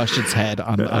just crushed its head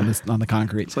on the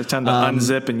concrete. It's like time to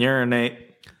unzip and urinate.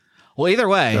 Well, either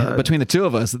way, between the two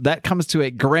of us, that comes to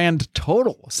a grand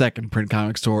total second print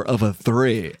comic store of a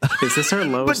 3. Is this our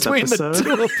lowest between episode? The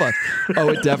two of us? Oh,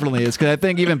 it definitely is. Because I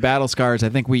think even Battle Scars, I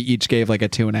think we each gave like a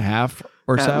 2.5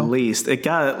 or so. At least it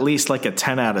got at least like a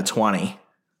 10 out of 20.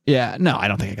 Yeah, no, I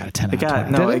don't think I got a 10 out of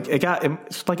 20. No, it got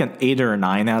it's like an 8 or a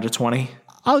 9 out of 20.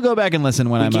 I'll go back and listen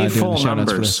when I'm doing the show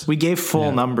notes for this. We gave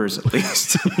full numbers at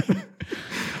least.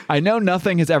 I know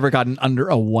nothing has ever gotten under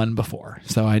a 1 before,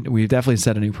 so we've definitely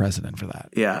set a new precedent for that.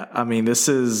 Yeah, I mean, this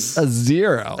is a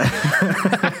 0.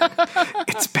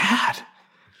 It's bad.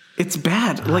 It's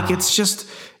bad. Like,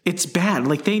 it's bad.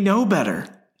 Like, they know better.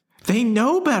 They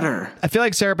know better. I feel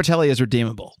like Sarah Pichelli is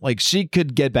redeemable. Like, she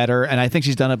could get better, and I think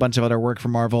she's done a bunch of other work for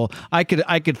Marvel. I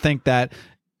could think that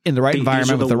in the right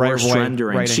environment with the right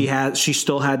rendering. She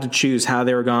still had to choose how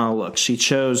they were going to look. She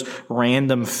chose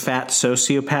random fat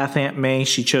sociopath Aunt May.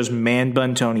 She chose man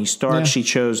bun Tony Stark. Yeah. She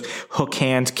chose hook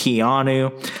hand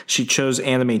Keanu. She chose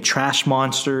anime trash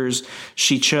monsters.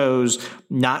 She chose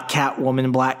not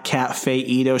Catwoman, Black Cat, Faye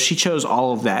Ito. She chose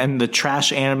all of that. And the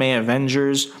trash anime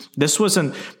Avengers. This was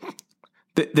an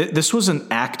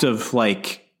act of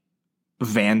like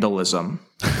vandalism.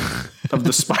 Of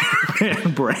the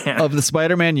Spider-Man brand. Of the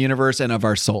Spider-Man universe and of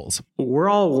our souls. We're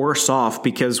all worse off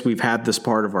because we've had this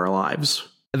part of our lives.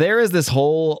 there is this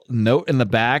whole note in the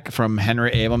back from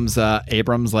Henry Abrams,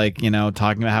 like, you know,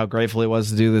 talking about how grateful he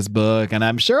was to do this book. And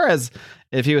I'm sure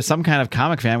if he was some kind of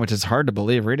comic fan, which is hard to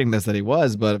believe reading this that he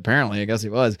was, but apparently I guess he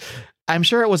was. I'm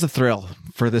sure it was a thrill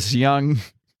for this young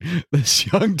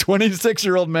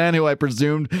 26-year-old man who I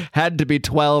presumed had to be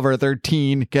 12 or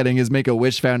 13 getting his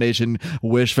Make-A-Wish Foundation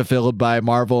wish fulfilled by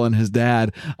Marvel and his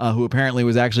dad, who apparently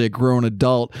was actually a grown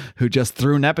adult who just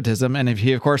threw nepotism. And if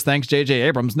he, of course, thanks J.J.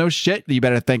 Abrams, no shit, you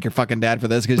better thank your fucking dad for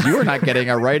this, because you are not getting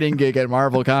a writing gig at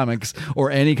Marvel Comics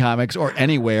or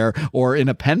anywhere or in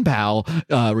a pen pal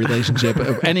relationship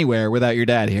anywhere without your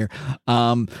dad here.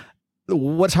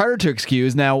 What's harder to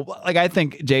excuse now, like, I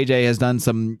think JJ has done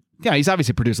some, yeah, he's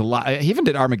obviously produced a lot. He even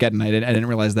did Armageddon. I didn't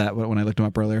realize that when I looked him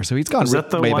up earlier. So he's gone way back. Is that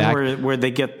the one where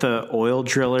they get the oil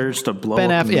drillers to blow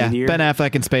up the meteor? Ben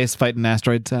Affleck in space fighting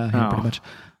asteroids, pretty much.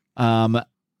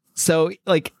 So,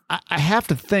 like, I have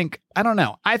to think, I don't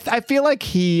know. I feel like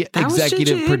he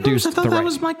executive produced I thought that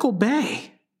was Michael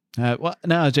Bay. Well,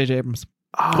 no, it's J.J. Abrams.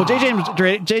 Well,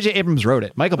 J.J. Abrams wrote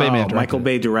it. Michael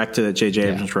Bay directed it. J.J.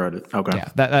 Abrams wrote it. Okay, yeah,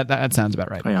 that sounds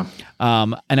about right. Yeah,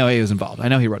 I know he was involved. I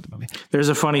know he wrote the movie. There's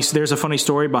a funny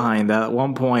story behind that. At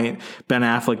one point, Ben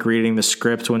Affleck reading the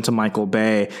script went to Michael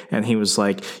Bay, and he was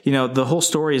like, you know, the whole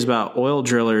story is about oil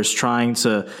drillers trying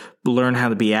to learn how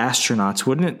to be astronauts.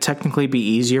 Wouldn't it technically be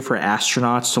easier for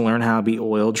astronauts to learn how to be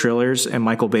oil drillers? And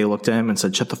Michael Bay looked at him and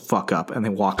said, "Shut the fuck up," and they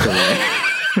walked away.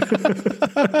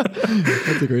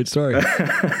 That's a great story.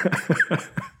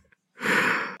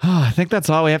 I think that's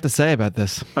all we have to say about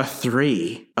this. A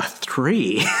three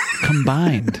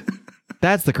combined.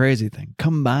 That's the crazy thing.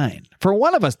 Combined for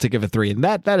one of us to give a 3, and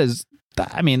that is,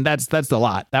 I mean, that's a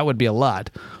lot. That would be a lot,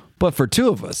 but for two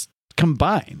of us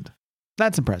combined,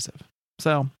 that's impressive.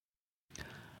 So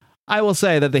I will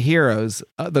say that the heroes,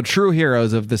 the true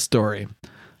heroes of this story,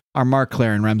 are Mark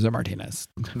Claire and Remso Martinez,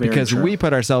 because we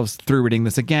put ourselves through reading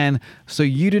this again, so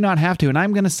you do not have to. And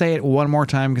I'm going to say it one more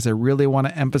time because I really want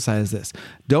to emphasize this.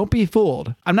 Don't be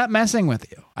fooled. I'm not messing with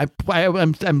you.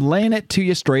 I'm laying it to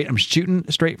you straight. I'm shooting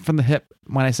straight from the hip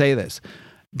when I say this.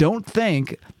 Don't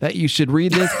think that you should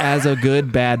read this as a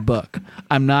good, bad book.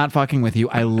 I'm not fucking with you.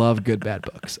 I love good, bad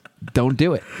books. Don't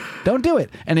do it. Don't do it.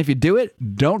 And if you do it,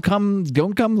 don't come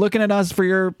looking at us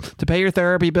to pay your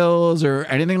therapy bills or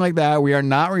anything like that. We are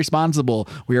not responsible.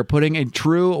 We are putting a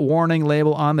true warning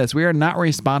label on this. We are not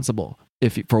responsible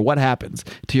for what happens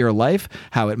to your life,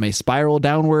 how it may spiral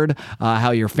downward, how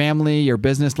your family, your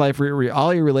business life,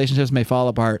 all your relationships may fall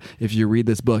apart if you read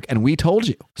this book. And we told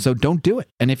you, so don't do it.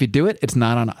 And if you do it, it's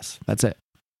not on us. That's it.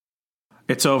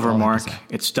 It's over, Mark.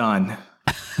 It's done.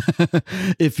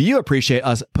 If you appreciate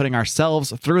us putting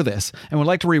ourselves through this and would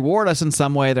like to reward us in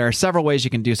some way, there are several ways you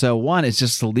can do so. One is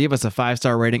just to leave us a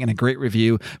 5-star rating and a great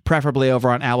review, preferably over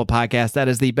on Apple Podcasts. That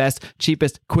is the best,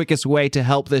 cheapest, quickest way to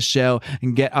help this show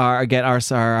and get our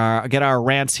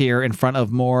rants here in front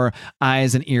of more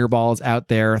eyes and earballs out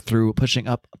there through pushing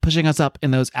us up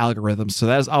in those algorithms. So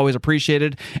that is always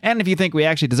appreciated. And if you think we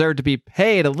actually deserve to be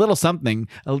paid just a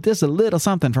little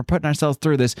something for putting ourselves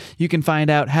through this, you can find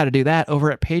out how to do that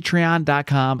over at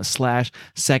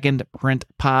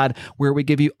patreon.com/secondprintpod, where we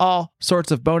give you all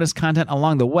sorts of bonus content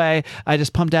along the way. I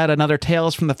just pumped out another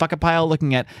Tales from the Fucking Pile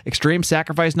looking at Extreme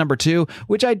Sacrifice #2,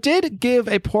 which I did give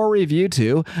a poor review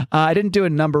to. I didn't do a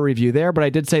number review there, but I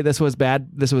did say this was bad.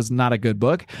 This was not a good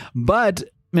book. But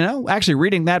you know, actually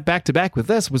reading that back to back with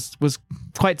this was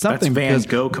quite something. That's Van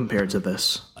Gogh compared to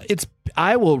this.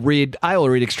 I will read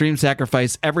Extreme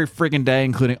Sacrifice every freaking day,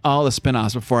 including all the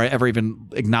spinoffs, before I ever even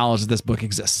acknowledge that this book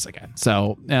exists again.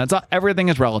 So everything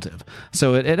is relative.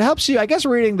 So it helps you, I guess,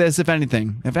 reading this. If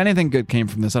anything good came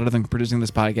from this, other than producing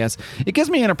this podcast, it gives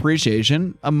me an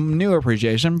appreciation, a new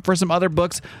appreciation for some other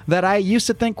books that I used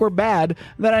to think were bad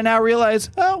that I now realize,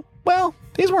 oh well,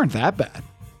 these weren't that bad.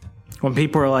 When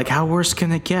people are like, how worse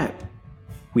can it get?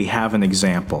 We have an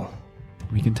example.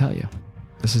 We can tell you.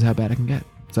 This is how bad it can get.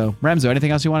 So, Remso, anything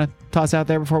else you want to toss out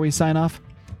there before we sign off?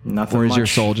 Nothing Or is much. your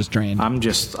soul just drained?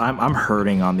 I'm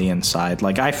hurting on the inside.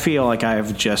 Like, I feel like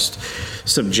I've just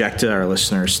subjected our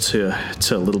listeners to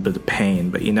a little bit of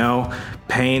pain. But, you know,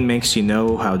 pain makes you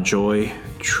know how joy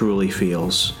truly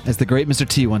feels. As the great Mr.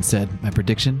 T once said, my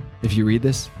prediction, if you read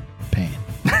this, pain.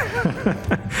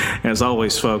 As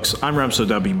always, folks, I'm Remso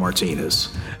W.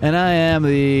 Martinez. And I am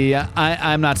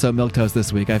I'm not so milquetoast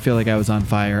this week. I feel like I was on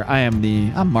fire.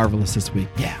 I'm marvelous this week.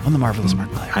 Yeah, I'm the marvelous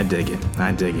Mark Claire. I dig it.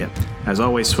 As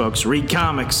always, folks, read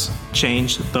comics.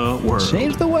 Change the world.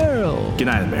 Change the world. Good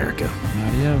night, America.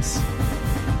 Adios.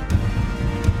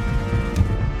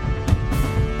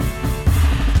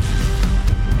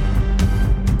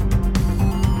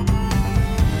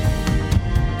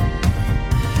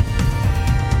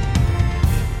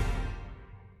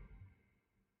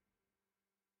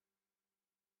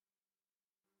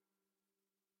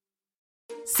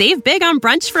 Save big on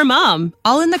brunch for mom,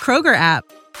 all in the Kroger app.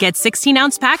 Get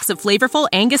 16-ounce packs of flavorful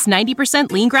Angus 90%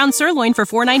 lean ground sirloin for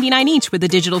 $4.99 each with a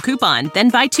digital coupon. Then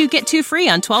buy 2, get 2 free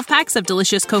on 12 packs of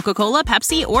delicious Coca-Cola,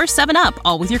 Pepsi, or 7-Up,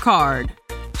 all with your card.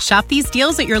 Shop these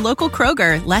deals at your local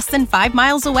Kroger, less than 5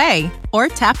 miles away. Or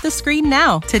tap the screen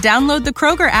now to download the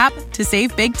Kroger app to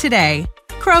save big today.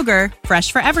 Kroger,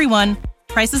 fresh for everyone.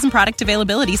 Prices and product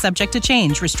availability subject to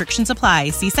change. Restrictions apply.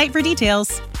 See site for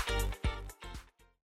details.